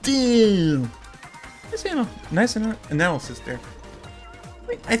 Damn. Nice analysis there.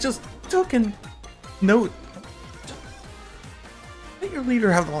 Wait, I just took an note. Let your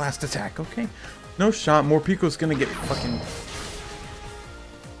leader have the last attack, okay? No shot. Morpico's gonna get fucking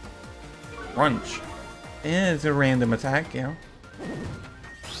crunch. Yeah, it's a random attack, yeah.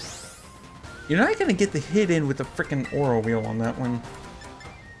 You're not gonna get the hit in with the freaking aura wheel on that one.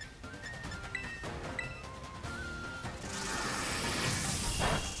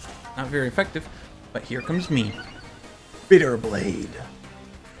 Not very effective, but here comes me. Bitter Blade.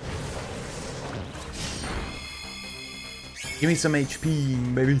 Give me some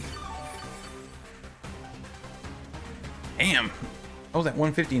HP, baby. Damn. I was at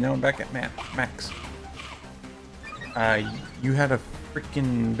 150, now I'm back at max. You had a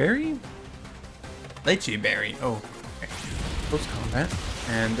freaking berry? Lychee berry. Oh, okay. Close combat.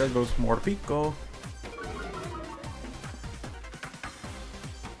 And there goes Morpico.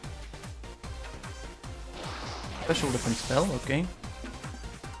 Special defense spell, okay.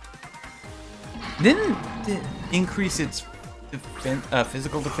 Didn't it increase its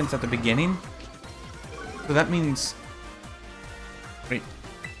physical defense at the beginning? So that means... Wait.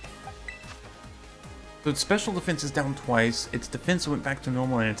 So its special defense is down twice, its defense went back to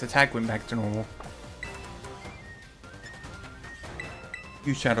normal, and its attack went back to normal.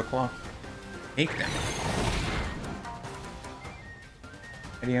 Use Shadow Claw. Take them.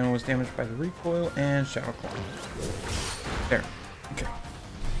 Adiana was damaged by the recoil and Shadow Claw. There. Okay.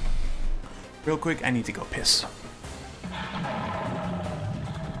 Real quick, I need to go piss.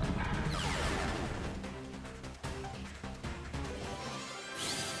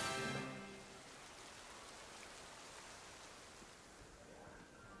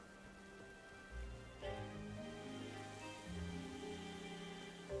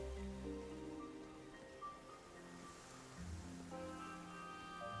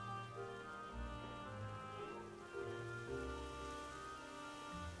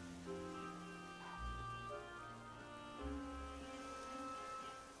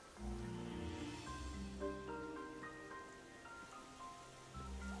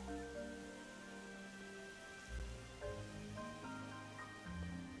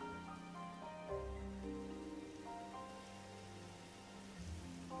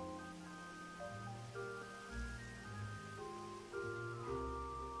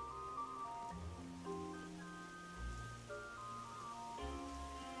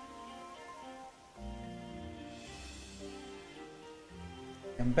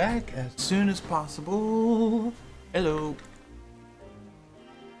 I'm back as soon as possible. Hello.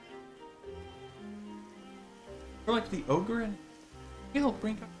 We're like the ogre and he'll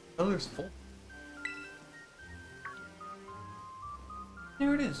bring up the others full.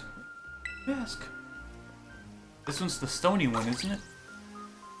 There it is. Mask. This one's the stony one, isn't it?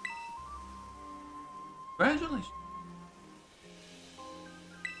 Congratulations.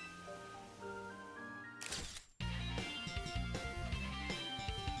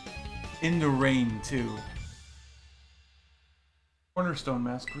 In the rain, too. Cornerstone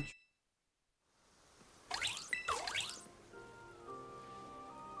mask, which...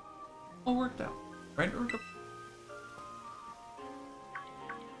 all worked out. Right, Urga?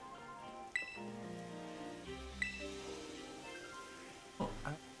 Oh,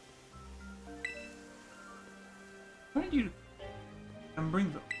 what did you...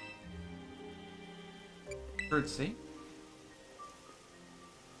 bring the... third safe?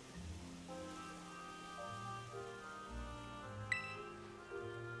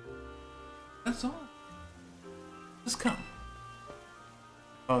 That's all. Just come.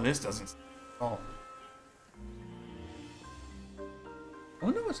 Oh, this doesn't. Oh. I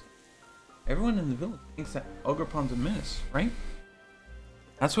wonder what's. Everyone in the village thinks that Ogerpon's a menace, right?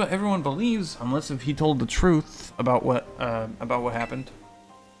 That's what everyone believes, unless if he told the truth about what happened.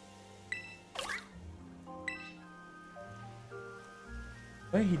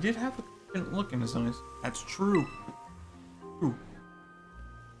 But he did have a confident look in his eyes. That's true. True.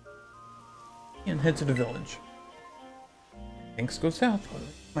 And head to the village. Things go south.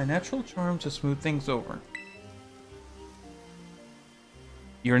 My natural charm to smooth things over.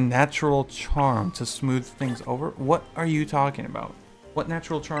 Your natural charm to smooth things over? What are you talking about? What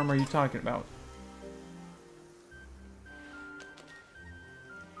natural charm are you talking about?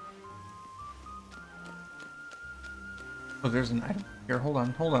 Oh, there's an item here. Hold on.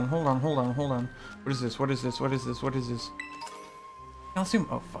 What is this? What is this? Calcium?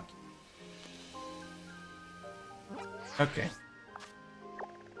 Oh, fuck. Okay.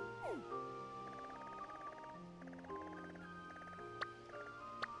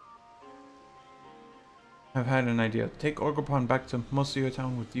 I've had an idea. Take Ogerpon back to Mosuyo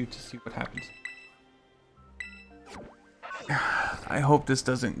Town with you to see what happens. I hope this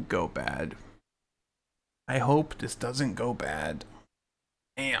doesn't go bad.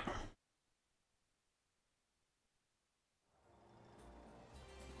 Damn.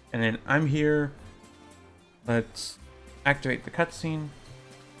 And then I'm here. Let's activate the cutscene.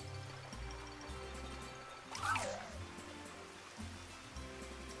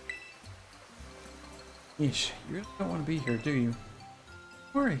 Yeesh, you really don't want to be here, do you?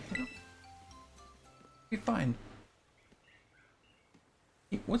 Don't worry, it'll be fine.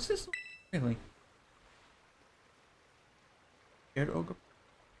 Hey, what's this? Really? Scared ogre?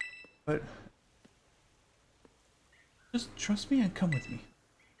 But just trust me and come with me.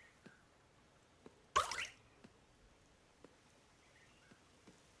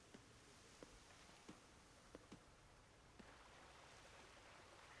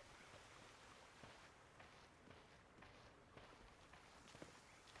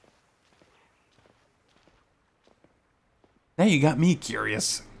 Now you got me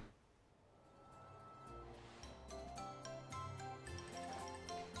curious.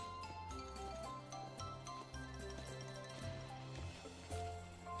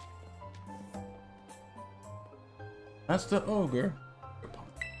 That's the ogre.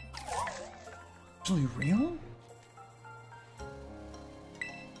 Actually real?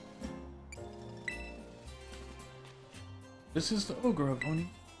 This is the ogre of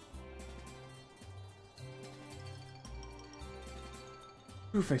Oni.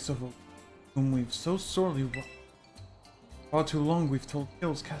 True face of whom we've so sorely wronged. Far too long we've told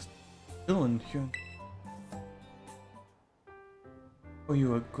tales cast villain here. Oh,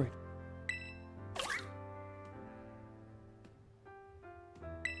 you are great.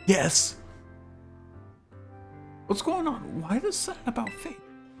 Yes! What's going on? Why this something about fate?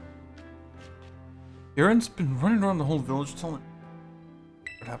 Kieran's been running around the whole village telling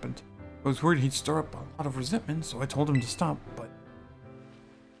what happened. I was worried he'd stir up a lot of resentment, so I told him to stop, but...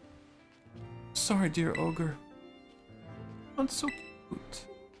 Sorry, dear ogre. Not so cute.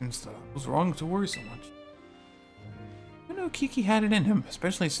 Instead, I was wrong to worry so much. I know Kiki had it in him,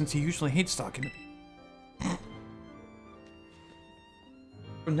 especially since he usually hates talking to me.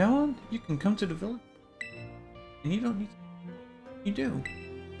 From now on, you can come to the village. And you don't need to. You do.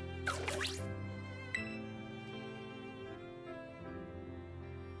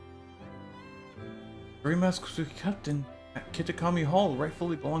 Three masks we kept in Kitakami Hall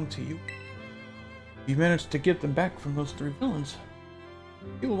rightfully belong to you. If you managed to get them back from those three villains,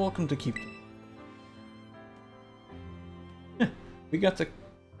 you are welcome to keep them. we got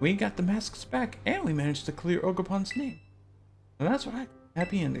the masks back, and we managed to clear Ogerpon's name. And that's what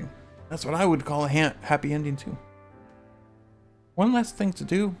happy ending. That's what I would call a happy ending too. One last thing to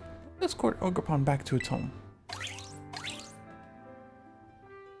do. Let's escort Ogerpon back to its home.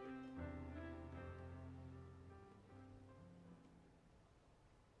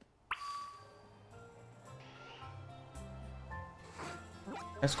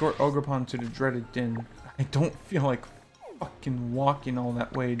 Escort Ogerpon to the dreaded den. I don't feel like fucking walking all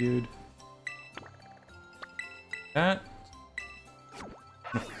that way, dude. That.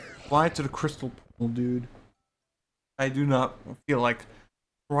 Fly to the crystal pool, dude. I do not feel like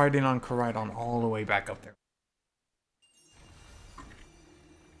riding on Koraidon all the way back up there.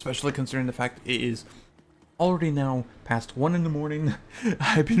 Especially considering the fact it is already now past 1 in the morning.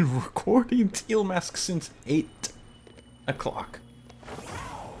 I've been recording Teal Mask since 8 o'clock.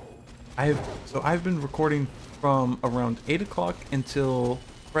 I've been recording from around 8 o'clock until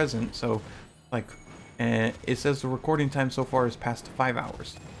present, so like it says the recording time so far is past 5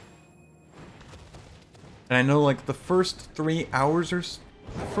 hours. And I know like the first 3 hours or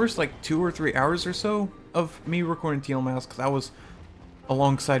the first like 2 or 3 hours or so of me recording Teal Mask, that was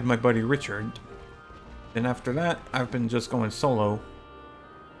alongside my buddy Richard. Then after that, I've been just going solo.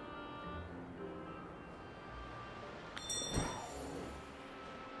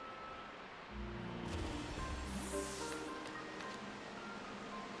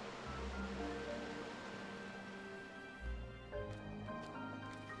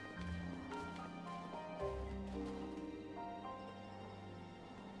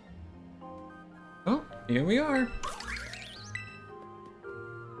 Oh, here we are.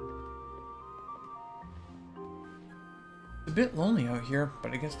 It's a bit lonely out here,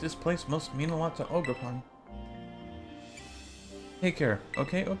 but I guess this place must mean a lot to Ogerpon. Take care,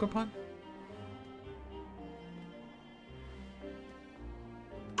 okay, Ogerpon?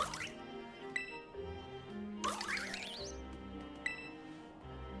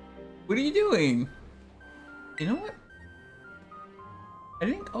 What are you doing? You know what? I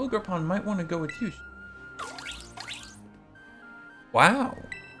think Ogerpon might want to go with you. Wow.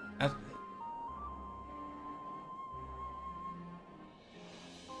 That's...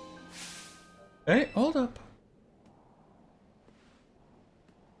 Hey, hold up.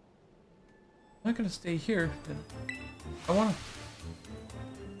 I'm not gonna stay here. I wanna...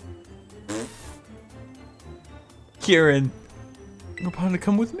 Kieran. Ogerpon to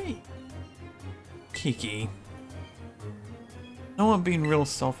come with me. Kiki. No, I'm being real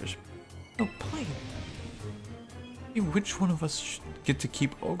selfish. No, play. Hey, which one of us should get to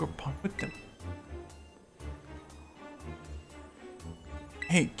keep Ogerpon with them?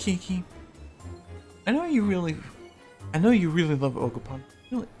 Hey, Kiki. I know you really love Ogerpon.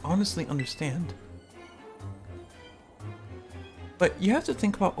 I really honestly understand. But you have to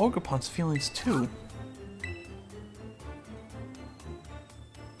think about Ogerpon's feelings too.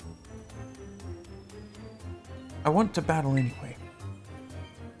 I want to battle anyway.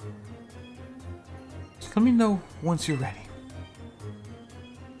 Just let me know once you're ready.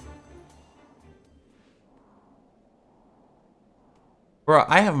 Bro,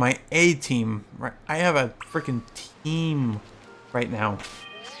 I have my A team, right? I have a freaking team right now.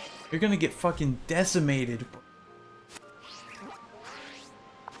 You're gonna get fucking decimated.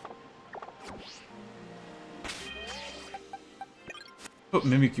 Put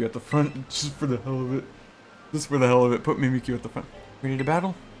Mimikyu at the front, just for the hell of it. Just for the hell of it, put Mimikyu at the front. Ready to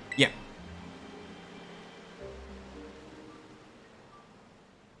battle? Yeah.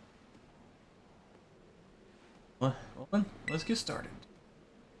 Well then, let's get started.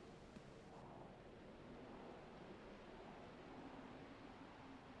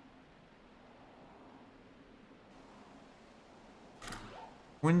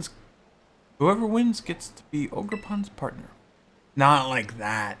 Whoever wins gets to be Ogrepon's partner. Not like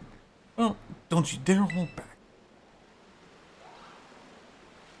that. Well, don't you dare hold back.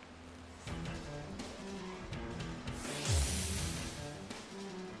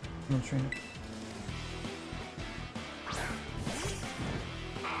 No trainer.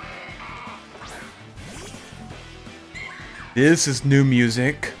 This is new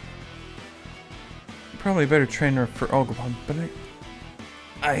music. Probably a better trainer for Oglepon, but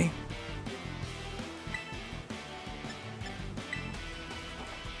I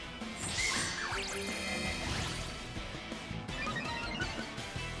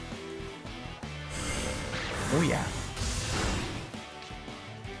oh yeah.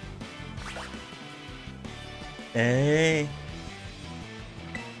 Hey.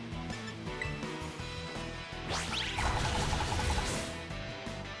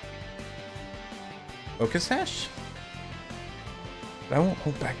 Focus Sash? But I won't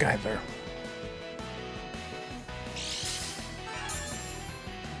hold back either.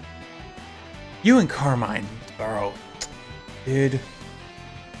 You and Carmine, bro. Dude.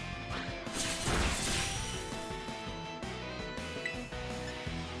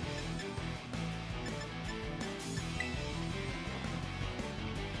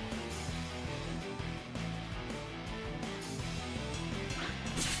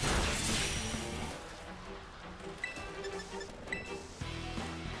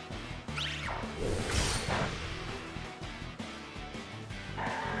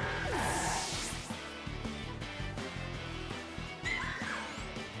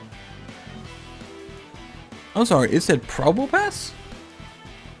 I'm sorry, it said Probable Pass?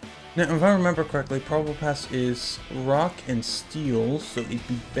 Now, if I remember correctly, Probable Pass is rock and steel, so it'd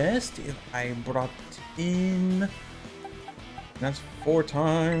be best if I brought in... That's 4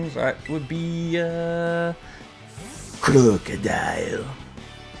 times. That would be, Crocodile.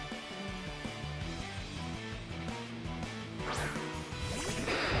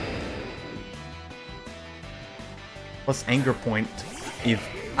 Plus Anger Point. If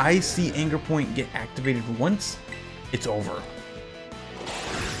I see Anger Point get activated once, it's over.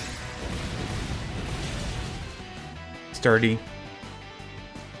 Sturdy.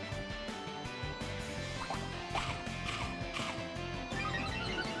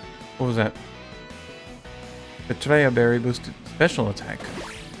 What was that? Betrayal Berry boosted special attack.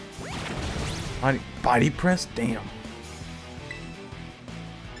 Body press? Damn.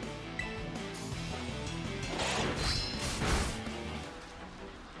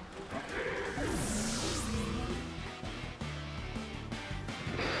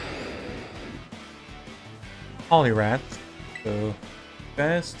 Poliwrath. So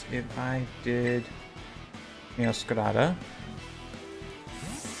best if I did Neoskrada.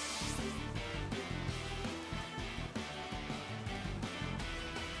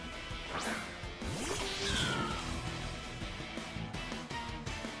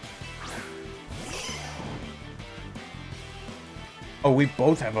 Oh, we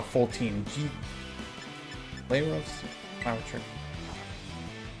both have a full team. Gee. Layros, Flower Trick.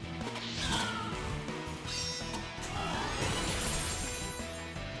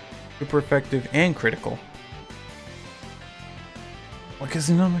 Super effective and critical. Like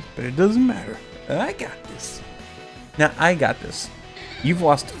a number, but it doesn't matter. I got this. Now I got this. You've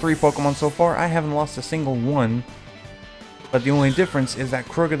lost 3 Pokemon so far. I haven't lost a single one. But the only difference is that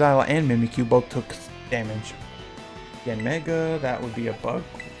Crocodile and Mimikyu both took damage. Again, Mega, that would be a bug.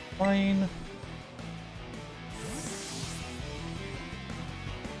 Fine.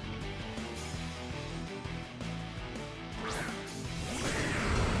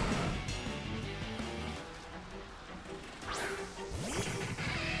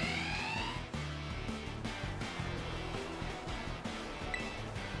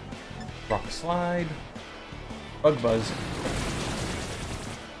 Rock Slide. Bug Buzz.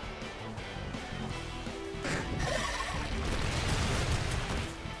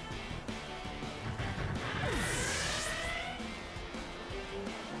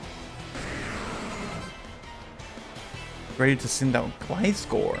 Ready to send out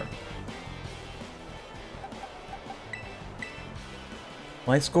Gliscor.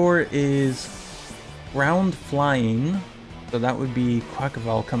 Gliscor is ground flying, so that would be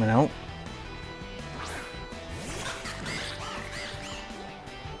Quackavale coming out.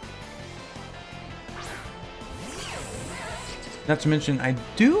 Not to mention, I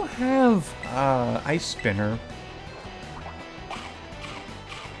do have Ice Spinner.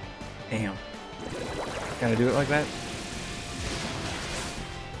 Damn. Gotta do it like that?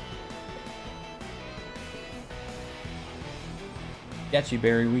 Yachi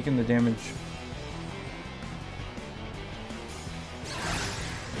Berry, weaken the damage.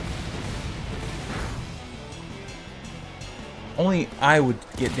 Only I would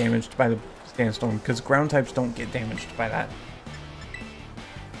get damaged by the Sandstorm, because ground types don't get damaged by that.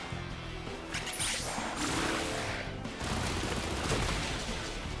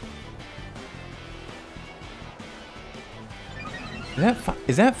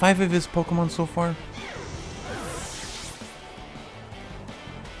 Is that 5 of his Pokemon so far?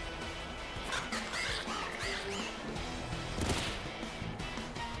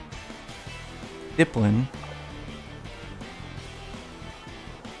 Dipplin.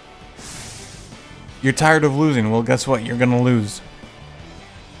 You're tired of losing. Well, guess what? You're gonna lose.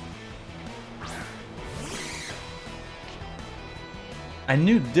 I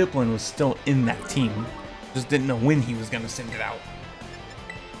knew Dipplin was still in that team. Just didn't know when he was gonna send it out.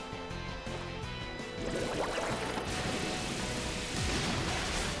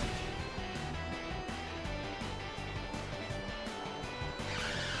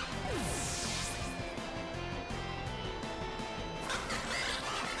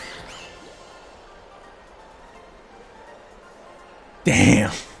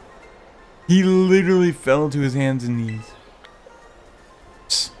 Damn. He literally fell to his hands and knees.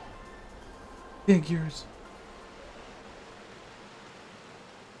 Figures.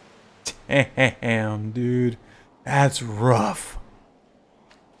 Damn, dude. That's rough.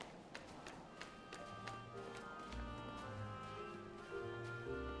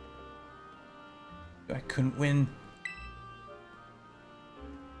 I couldn't win.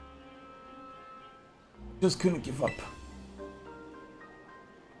 Just couldn't give up.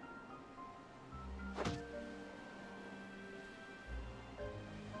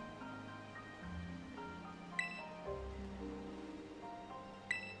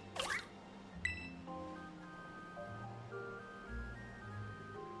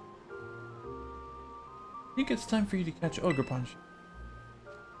 I think it's time for you to catch Ogre Punch.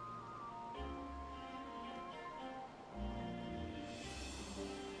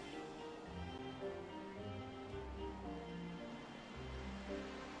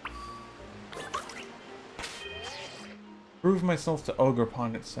 Prove myself to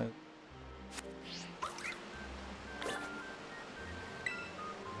Ogerpon, it says.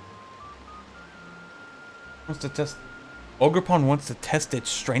 Wants to test... Ogerpon wants to test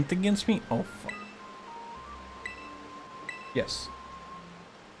its strength against me? Oh, fuck. Yes.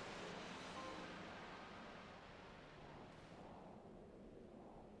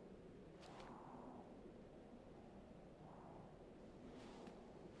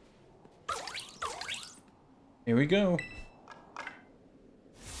 Here we go.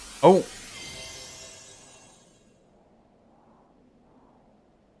 Oh!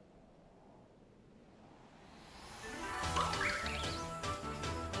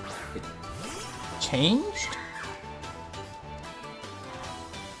 It changed?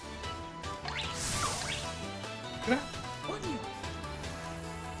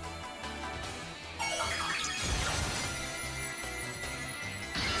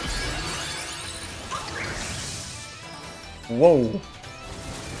 Whoa.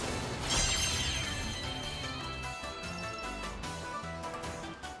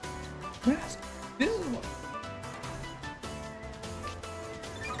 This is what...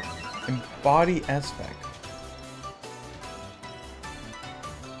 Embody S-Spec.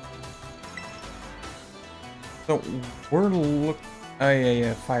 So we're look... Oh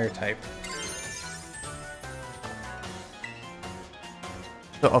yeah, fire type.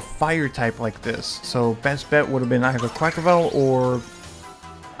 So a fire type like this. So best bet would have been either Quacklevel or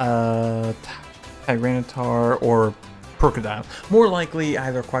Tyranitar or Crocodile. More likely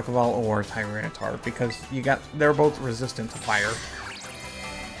either Quacklevel or Tyranitar because they're both resistant to fire.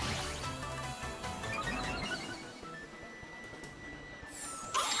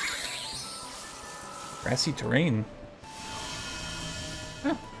 Grassy terrain.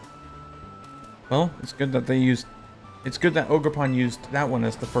 Huh. Well, it's good that they used... It's good that Ogerpon used that one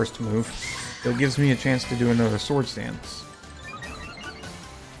as the first move. It gives me a chance to do another Swords Dance.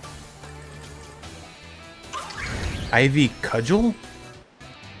 Ivy Cudgel?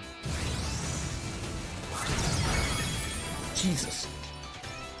 Jesus.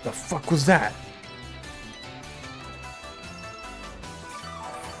 The fuck was that?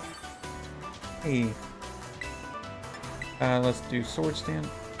 Hey. Let's do Swords Dance.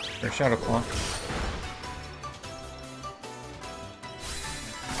 Or Shadow Claw.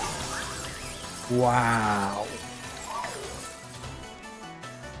 Wow.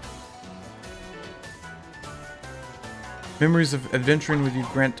 Memories of adventuring with you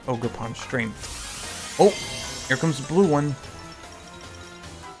grant Ogerpon strength. Oh, here comes the blue one.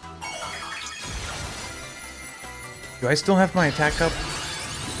 Do I still have my attack up?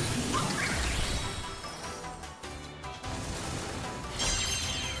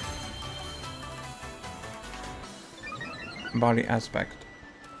 Body aspect.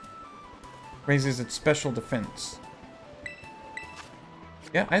 Raises its special defense.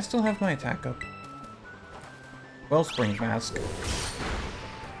 Yeah, I still have my attack up. Wellspring Mask.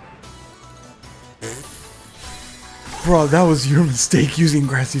 Bro, that was your mistake using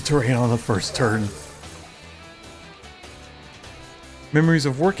grassy terrain on the first turn. Memories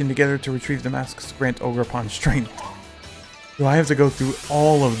of working together to retrieve the masks grant Ogerpon strength. Do I have to go through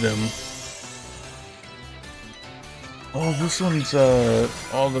all of them? Oh, this one's,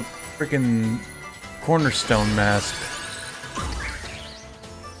 all the freaking cornerstone mask.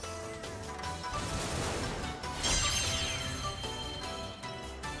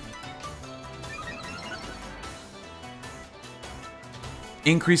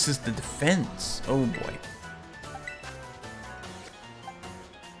 Increases the defense. Oh boy.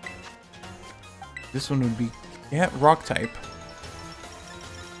 This one would be, yeah, rock type.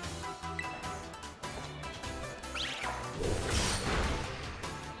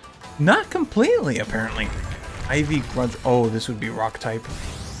 Not completely, apparently. Ivy grudge. Oh, this would be rock type.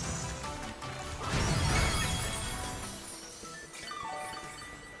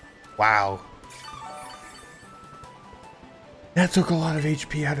 Wow. That took a lot of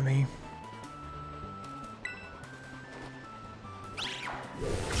HP out of me.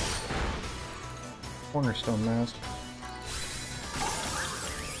 Cornerstone mask.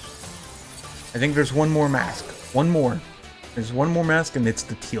 I think there's one more mask. One more. There's one more mask and it's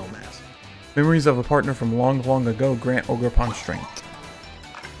the teal mask. Memories of a partner from long, long ago grant Ogerpon strength.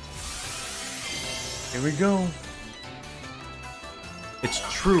 Here we go. It's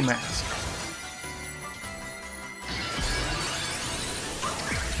true mask.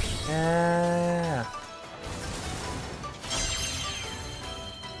 Yeah.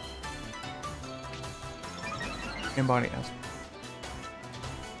 And body aspect.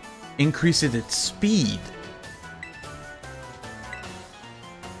 Increases its speed.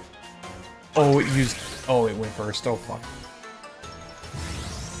 Oh, it used. Oh, it went first. Oh, fuck.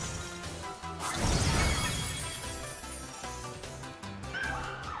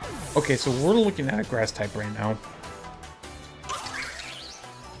 Okay, so we're looking at a grass type right now.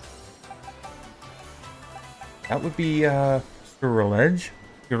 That would be, Squirrel Edge.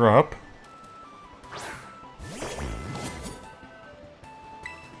 You're up.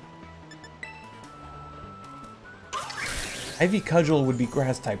 Ivy Cudgel would be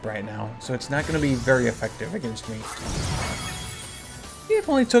grass type right now, so it's not going to be very effective against me. It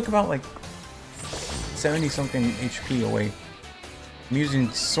only took about like 70 something HP away. I'm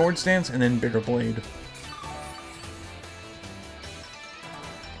using Sword Stance and then Bitter Blade.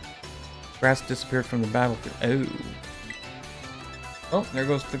 Grass disappeared from the battlefield. Oh. Oh, there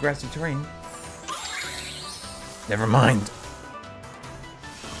goes the grassy terrain. Never mind.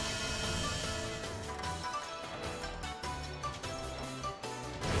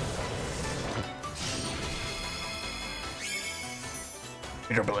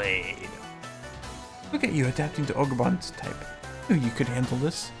 Bitter Blade. Look at you adapting to Ogerpon's type. Knew you could handle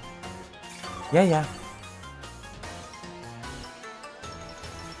this. Yeah.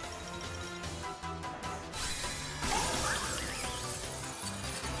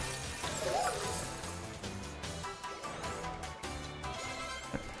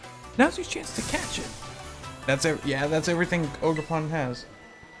 Now's your chance to catch it. That's everything Ogerpon has.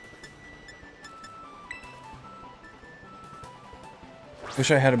 Wish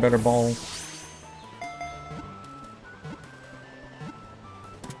I had a better ball.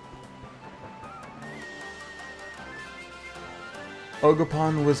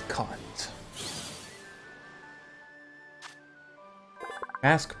 Ogerpon was caught.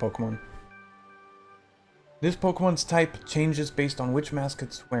 Mask Pokemon. This Pokemon's type changes based on which mask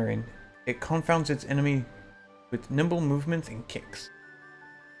it's wearing. It confounds its enemy with nimble movements and kicks.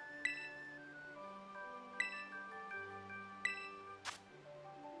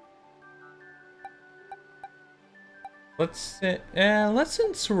 Let's send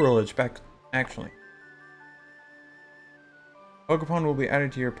Swirlage back, actually. Ogerpon will be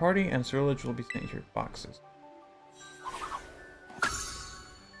added to your party, and Swirlage will be sent to your boxes.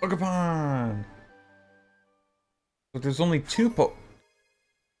 Ogerpon! But there's only two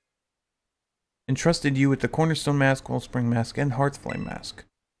entrusted you with the Cornerstone Mask, Wellspring Mask, and Hearthflame Mask.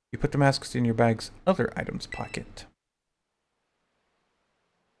 You put the masks in your bag's other items pocket.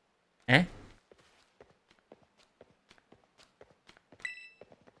 Eh?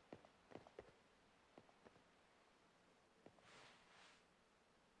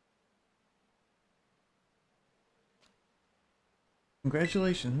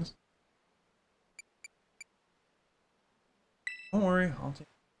 Congratulations. Don't worry, I'll take.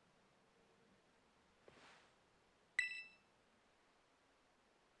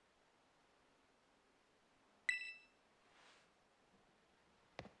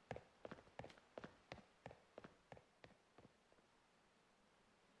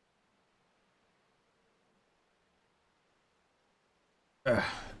 Ugh,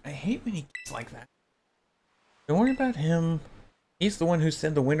 I hate when he gets like that. Don't worry about him. He's the one who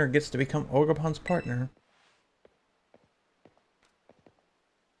said the winner gets to become Ogerpon's partner.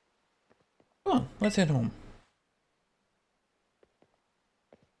 Come on, let's head home.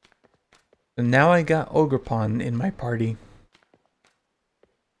 So now I got Ogerpon in my party.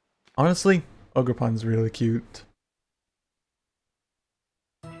 Honestly, Ogerpon's really cute.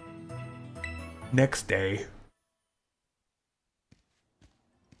 Next day.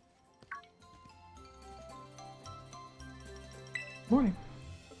 Morning.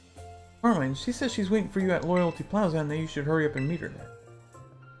 Carmine, she says she's waiting for you at Loyalty Plaza and that you should hurry up and meet her there.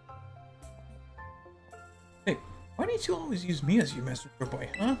 Hey, why don't you always use me as your messenger boy,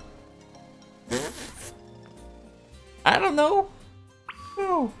 huh? I don't know.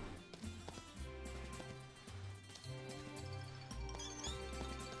 No.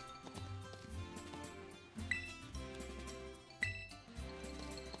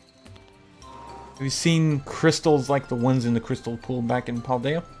 Have you seen crystals like the ones in the crystal pool back in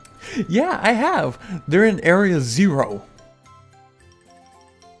Paldea? Yeah, I have. They're in Area 0.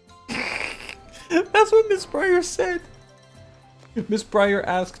 That's what Miss Breyer said. Miss Breyer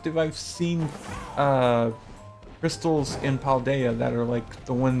asked if I've seen crystals in Paldea that are like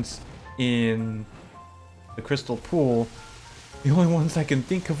the ones in the crystal pool. The only ones I can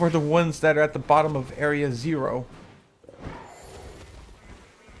think of are the ones that are at the bottom of Area 0.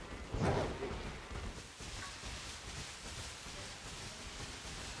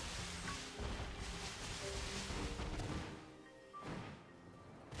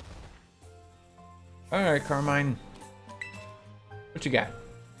 Alright, Carmine. What you got?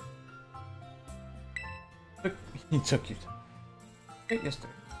 He took you. Great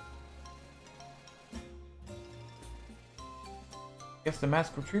yesterday. Guess the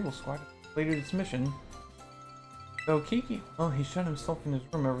mask retrieval squad completed its mission. So Kiki, well, he shut himself in his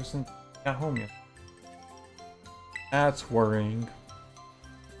room ever since he got home yesterday. That's worrying.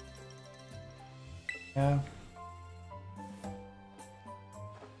 Yeah.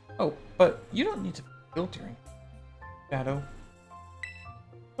 Oh, but you don't need to filtering. Shadow.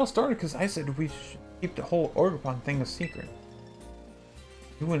 It all started because I said we should keep the whole Ogerpon thing a secret.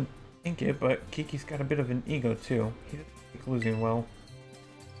 You wouldn't think it, but Kiki's got a bit of an ego too. He doesn't like losing well.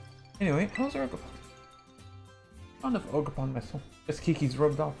 Anyway, how's Ogerpon? Fond of Ogerpon myself. Guess Kiki's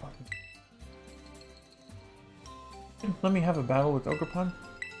rubbed off on me. Let me have a battle with Ogerpon?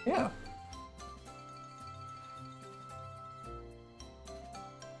 Yeah.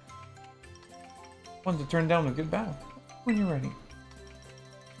 One to turn down a good battle when you're ready.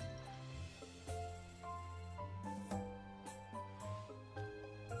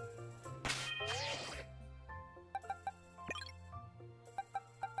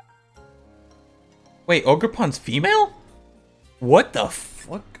 Wait, Ogerpon's female? What the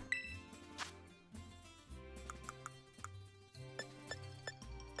fuck?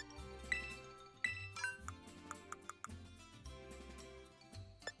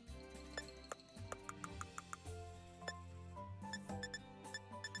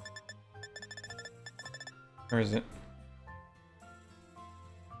 Or is it?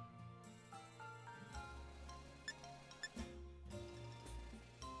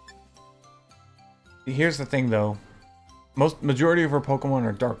 Here's the thing though. Majority of our Pokemon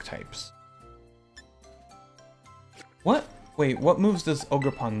are dark types. What? Wait, what moves does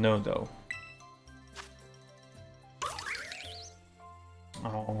Ogerpon know though?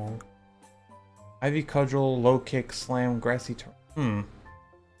 Oh. Ivy Cudgel, Low Kick, Slam, Grassy Turn.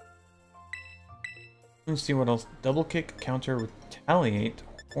 Let's see what else. Double Kick, Counter, Retaliate,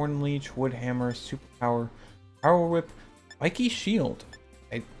 Horn Leech, Wood Hammer, Superpower, Power Whip, Spiky Shield,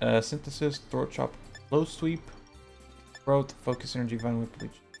 Synthesis, Throat Chop, Low Sweep, Growth, Focus Energy, Vine Whip,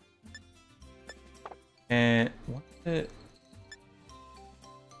 Bleach. And what the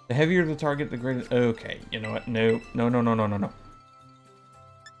heavier the target, the greater. Okay, you know what? No.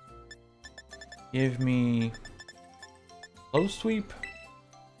 Give me Low Sweep,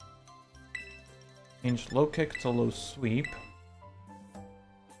 Change low kick to low sweep.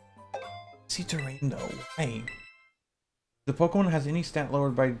 See terrain though. Why? The Pokemon has any stat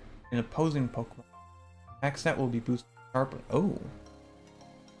lowered by an opposing Pokemon. Attack stat will be boosted sharply. Oh.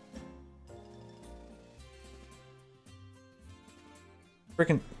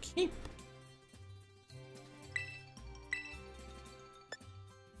 Freaking keep.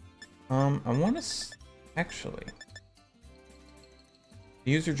 I want to actually.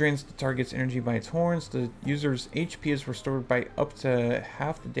 The user drains the target's energy by its horns. The user's HP is restored by up to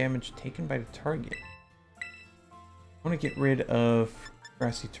half the damage taken by the target. I want to get rid of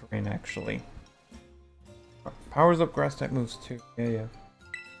grassy terrain actually. Powers up grass type moves too. Yeah.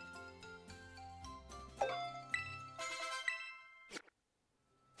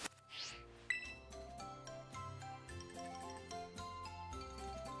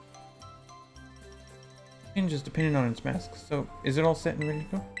 Changes depending on its mask. So, is it all set and ready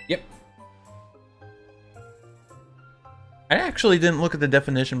to go? Yep. I actually didn't look at the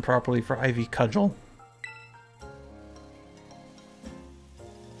definition properly for Ivy Cudgel.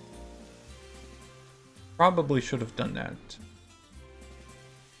 Probably should have done that.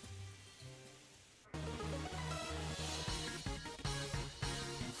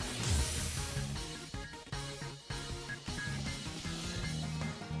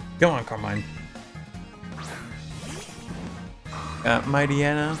 Go on, Carmine.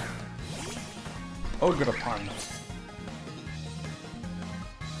 Mightyena. Oh, good upon.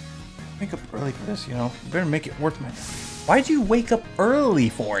 Wake up early for this, you know. You better make it worth my time. Why'd you wake up early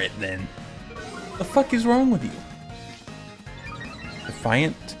for it then? The fuck is wrong with you?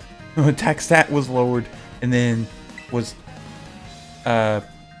 Defiant. Attack stat was lowered, and then was the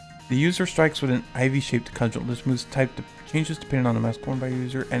user strikes with an ivy-shaped cudgel. This move's type changes depending on the mask worn by the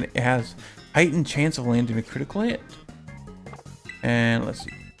user, and it has heightened chance of landing a critical hit. And let's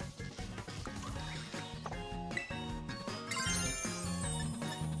see.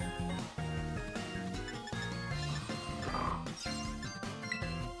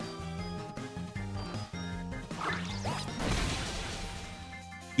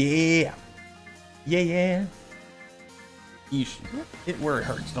 Yeah. Yeah. You should hit where it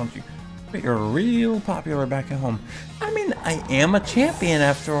hurts, don't you? But you're real popular back at home. I mean, I am a champion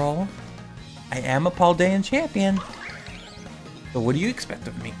after all. I am a Paldean champion. So what do you expect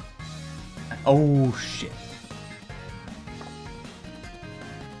of me? Oh shit.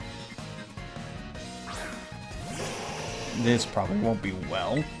 This probably won't be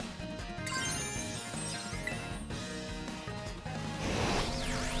well.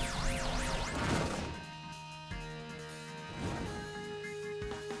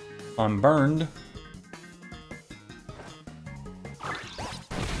 I'm burned.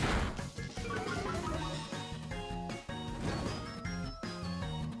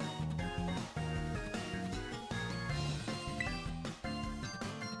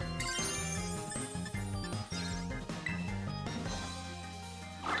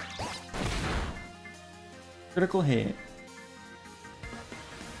 Critical hit.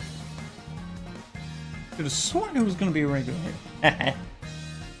 Could have sworn it was going to be a regular hit.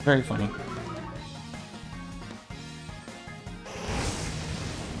 Very funny.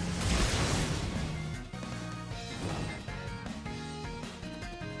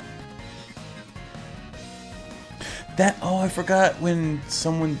 Oh, I forgot when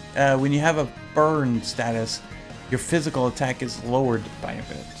someone, when you have a burn status, your physical attack is lowered by a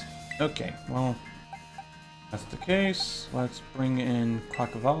bit. Okay, well, that's the case. Let's bring in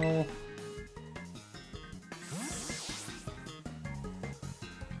Quackavall.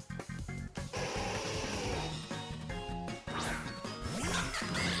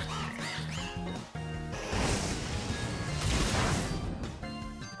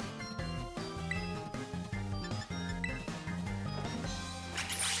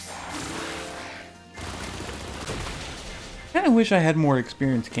 I wish I had more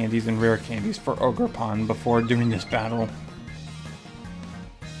experience candies and rare candies for Ogerpon before doing this battle.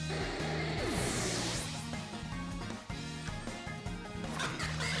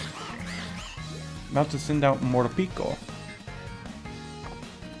 About to send out Morpico.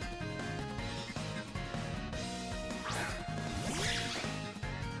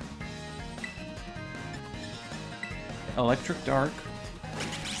 Electric Dark.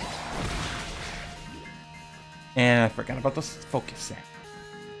 And I forgot about the focus set.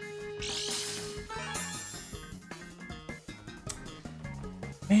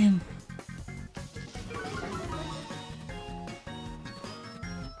 Man.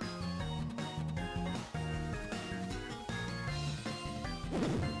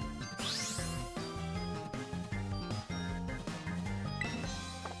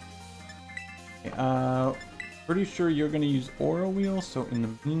 Okay, pretty sure you're gonna use Aura Wheel, so in the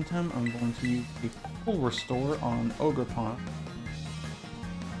meantime, I'm going to use a full restore on Ogerpon.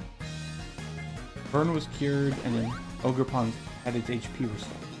 Burn was cured, and then Ogerpon had its HP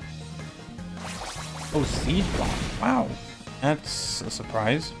restored. Oh, Siege Bomb. Wow. That's a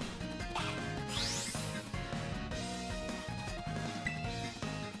surprise.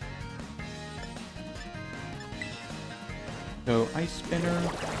 So, Ice Spinner.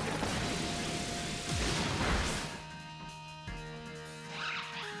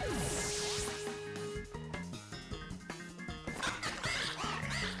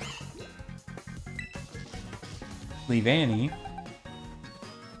 Leave Annie.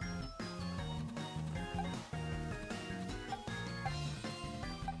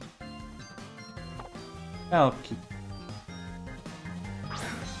 I'll keep.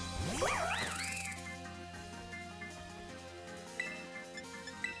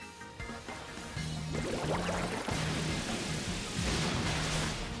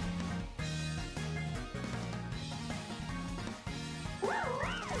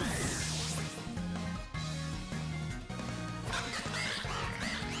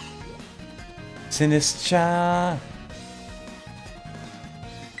 Sinistra.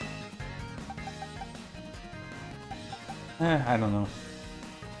 I don't know.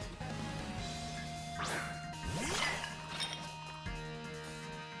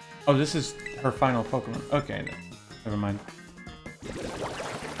 Oh, this is her final Pokemon. Okay, never mind.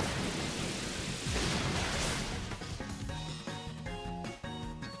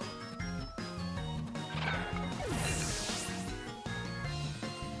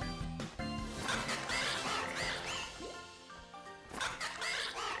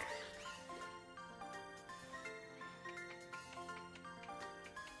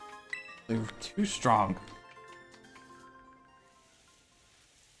 They were too strong.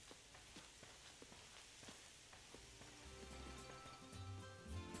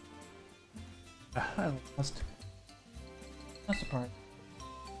 I lost. Not surprised.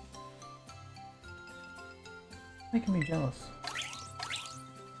 Making me jealous.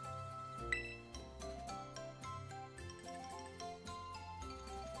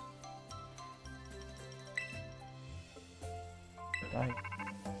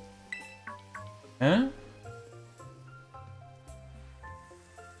 Huh?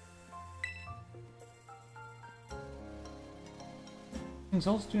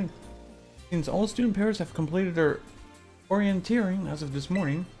 Since all student pairs have completed their orienteering as of this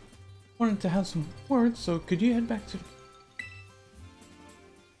morning, I wanted to have some words, so could you head back to the...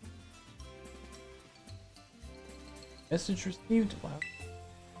 Message received. Wow.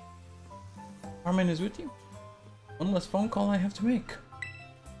 Carmen is with you. One less phone call I have to make.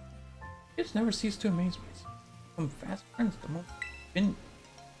 Kids never cease to amaze me. Some fast friends the most been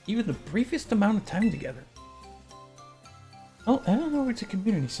even the briefest amount of time together. I'll head on over to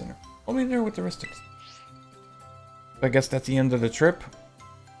community center. I'll be there with the rest of us. I guess that's the end of the trip.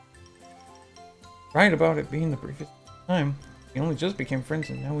 Right about it being the briefest time. We only just became friends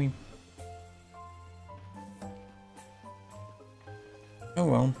and now we... Oh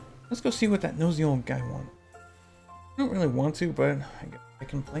well. Let's go see what that nosy old guy wants. I don't really want to, but I guess I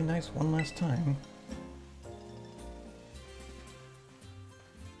can play nice one last time.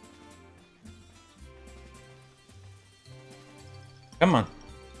 Come on.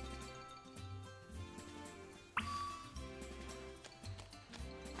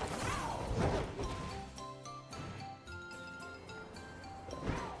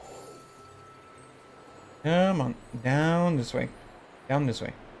 Come on. Down this way. Down this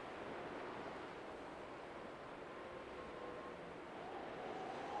way.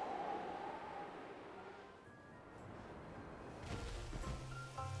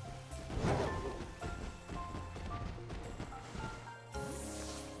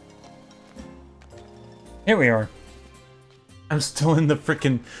 Here we are. I'm still in the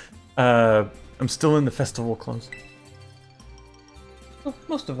frickin' I'm still in the festival clothes. Well,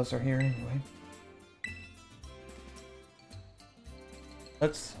 most of us are here anyway.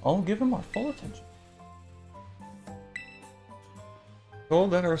 Let's all give him our full attention.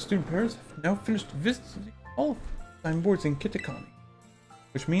 Told that our student pairs have now finished visiting all signboards in Kitakami,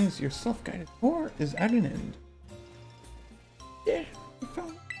 which means your self-guided tour is at an end. Yeah, we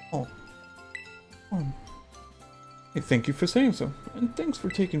found it all. Hey, thank you for saying so, and thanks for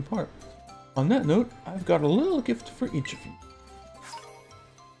taking part. On that note, I've got a little gift for each of you.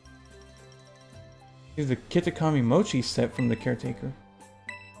 Here's the Kitakami Mochi set from the caretaker.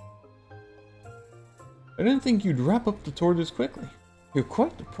 I didn't think you'd wrap up the tour this quickly. You're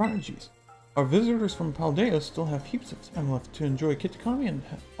quite the prodigies. Our visitors from Paldea still have heaps of time left to enjoy Kitakami and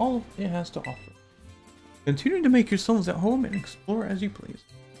all it has to offer. Continue to make yourselves at home and explore as you please.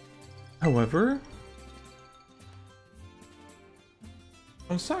 However,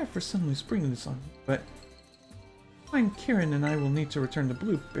 I'm sorry for suddenly springing this on you, but I find Kieran and I will need to return to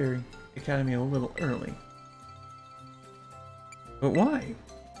Blueberry Academy a little early. But why?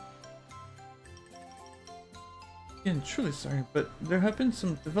 Again, truly sorry, but there have been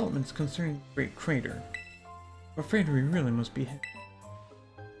some developments concerning the Great Crater. I'm afraid we really must be heading.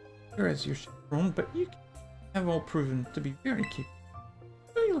 You're as your chaperone, but you have all proven to be very capable.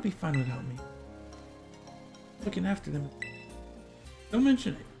 So you'll be fine without me. Looking after them. Don't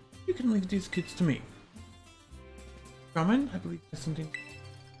mention it. You can leave these kids to me. Ramen, I believe there's something.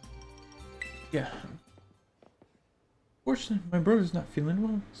 Yeah. Fortunately, my brother's not feeling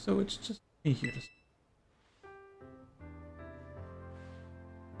well, so it's just me here to stay.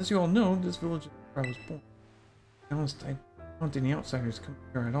 As you all know, this village is where I was born. To be honest, I don't want any outsiders coming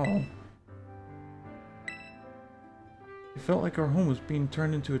here at all. It felt like our home was being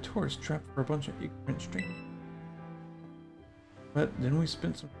turned into a tourist trap for a bunch of ignorant strangers. But then we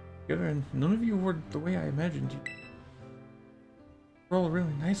spent some time together and none of you were the way I imagined you. We're all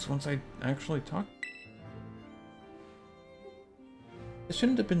really nice once I actually talked. It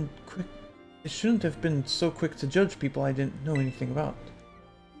shouldn't have been so quick to judge people I didn't know anything about.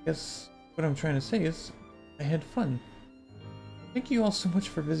 I guess what I'm trying to say is, I had fun. Thank you all so much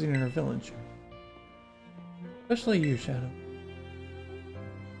for visiting our village. Especially you, Shadow.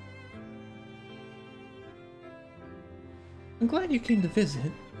 I'm glad you came to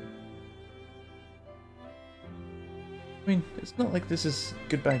visit. I mean, it's not like this is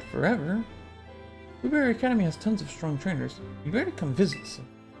goodbye forever. Blueberry Academy has tons of strong trainers. You better come visit soon.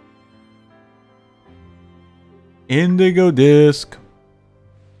 Indigo Disc.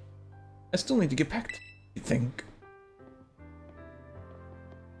 I still need to get back to you, I think.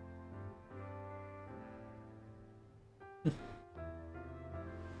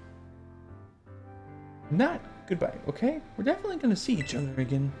 Not goodbye, okay? We're definitely gonna see each other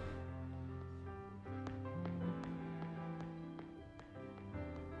again.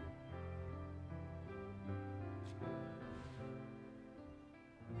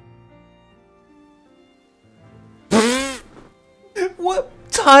 What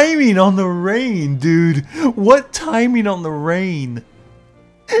timing on the rain, dude? What timing on the rain?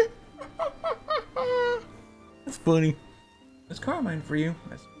 That's funny. It's Carmine for you.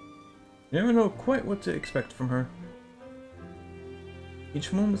 You never know quite what to expect from her.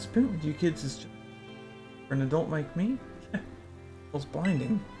 Each moment spent with you kids is just, for an adult like me, feels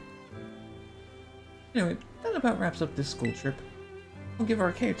blinding. Anyway, that about wraps up this school trip. I'll give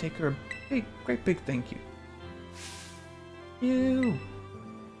our caretaker a great big thank you. You.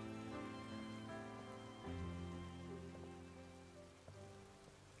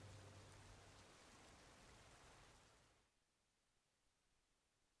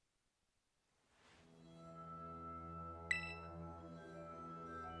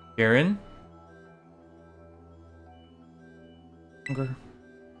 Kieran? Stronger.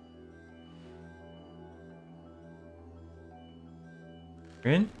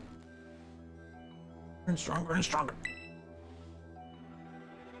 Kieran? Turn stronger and stronger.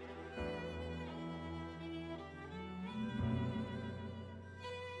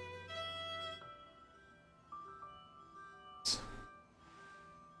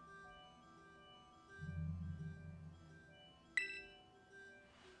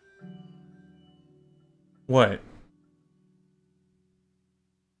 What?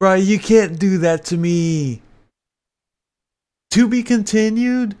 Right, you can't do that to me. To be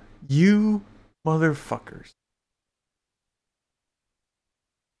continued, you motherfuckers.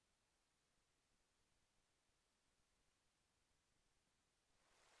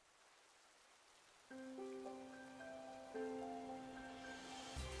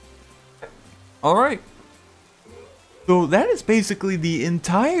 Alright. So that is basically the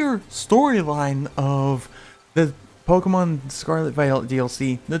entire storyline of the Pokemon Scarlet Violet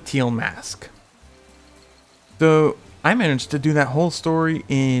DLC, the Teal Mask. So I managed to do that whole story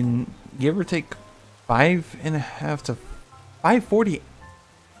in, give or take, 5.5 to 540.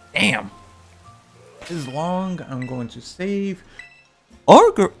 Damn. This is long. I'm going to save.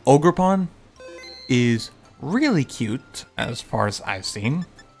 Ogrepon is really cute as far as I've seen.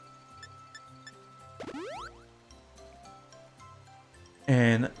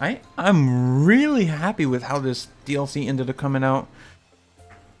 And I'm really happy with how this DLC ended up coming out.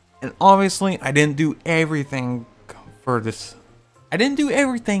 And obviously, I didn't do everything for this. I didn't do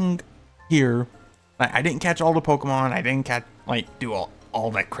everything here. Like, I didn't catch all the Pokemon. I didn't do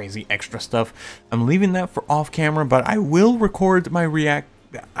all that crazy extra stuff. I'm leaving that for off camera, but I will record my react.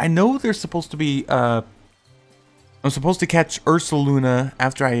 I know there's supposed to be I'm supposed to catch Ursaluna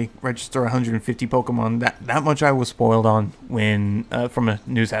after I register 150 Pokemon. That much I was spoiled on when from a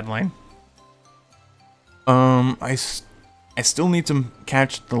news headline. I still need to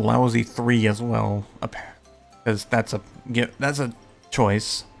catch the lousy 3 as well, because that's a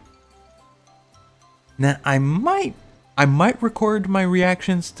choice. Now I might record my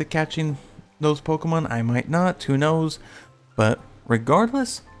reactions to catching those Pokemon. I might not. Who knows? But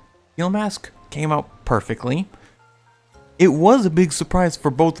regardless, Teal Mask came out perfectly. It was a big surprise for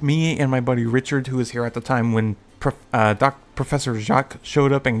both me and my buddy Richard, who was here at the time when Professor Jacques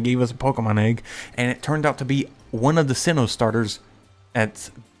showed up and gave us a Pokemon egg, and it turned out to be one of the Sinnoh starters.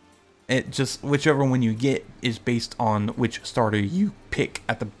 Whichever one you get is based on which starter you pick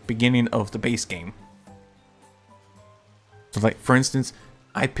at the beginning of the base game. So, like, for instance,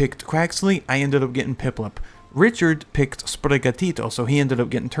 I picked Quaxley, I ended up getting Piplup. Richard picked Sprigatito, so he ended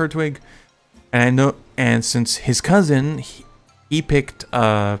up getting Turtwig. And since his cousin, he picked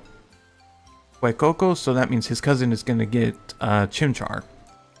Huecoco, so that means his cousin is gonna get Chimchar.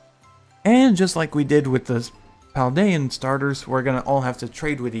 And just like we did with the Paldean starters, we're gonna all have to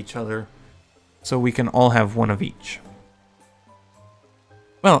trade with each other, so we can all have one of each.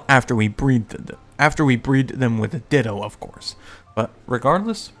 Well, after we breed them with a Ditto, of course. But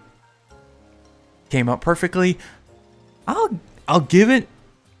regardless, came out perfectly. I'll give it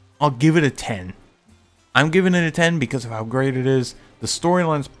a 10. I'm giving it a 10 because of how great it is. The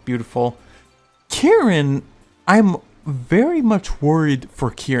storyline's beautiful. Kieran, I'm very much worried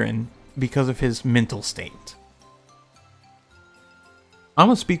for Kieran because of his mental state.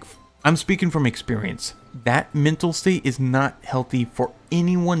 I'm speaking from experience. That mental state is not healthy for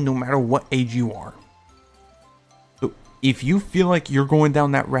anyone, no matter what age you are. So if you feel like you're going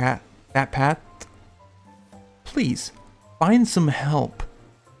down that path, please find some help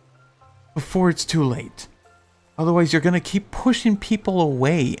before it's too late. Otherwise, you're going to keep pushing people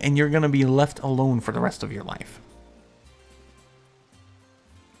away and you're going to be left alone for the rest of your life.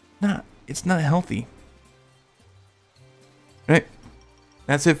 It's not healthy. Right?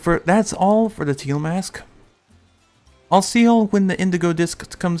 That's all for the Teal Mask. I'll see y'all when the Indigo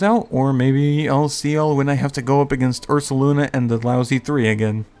Disc comes out, or maybe I'll see y'all when I have to go up against Ursaluna and the lousy 3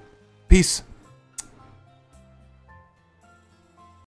 again. Peace.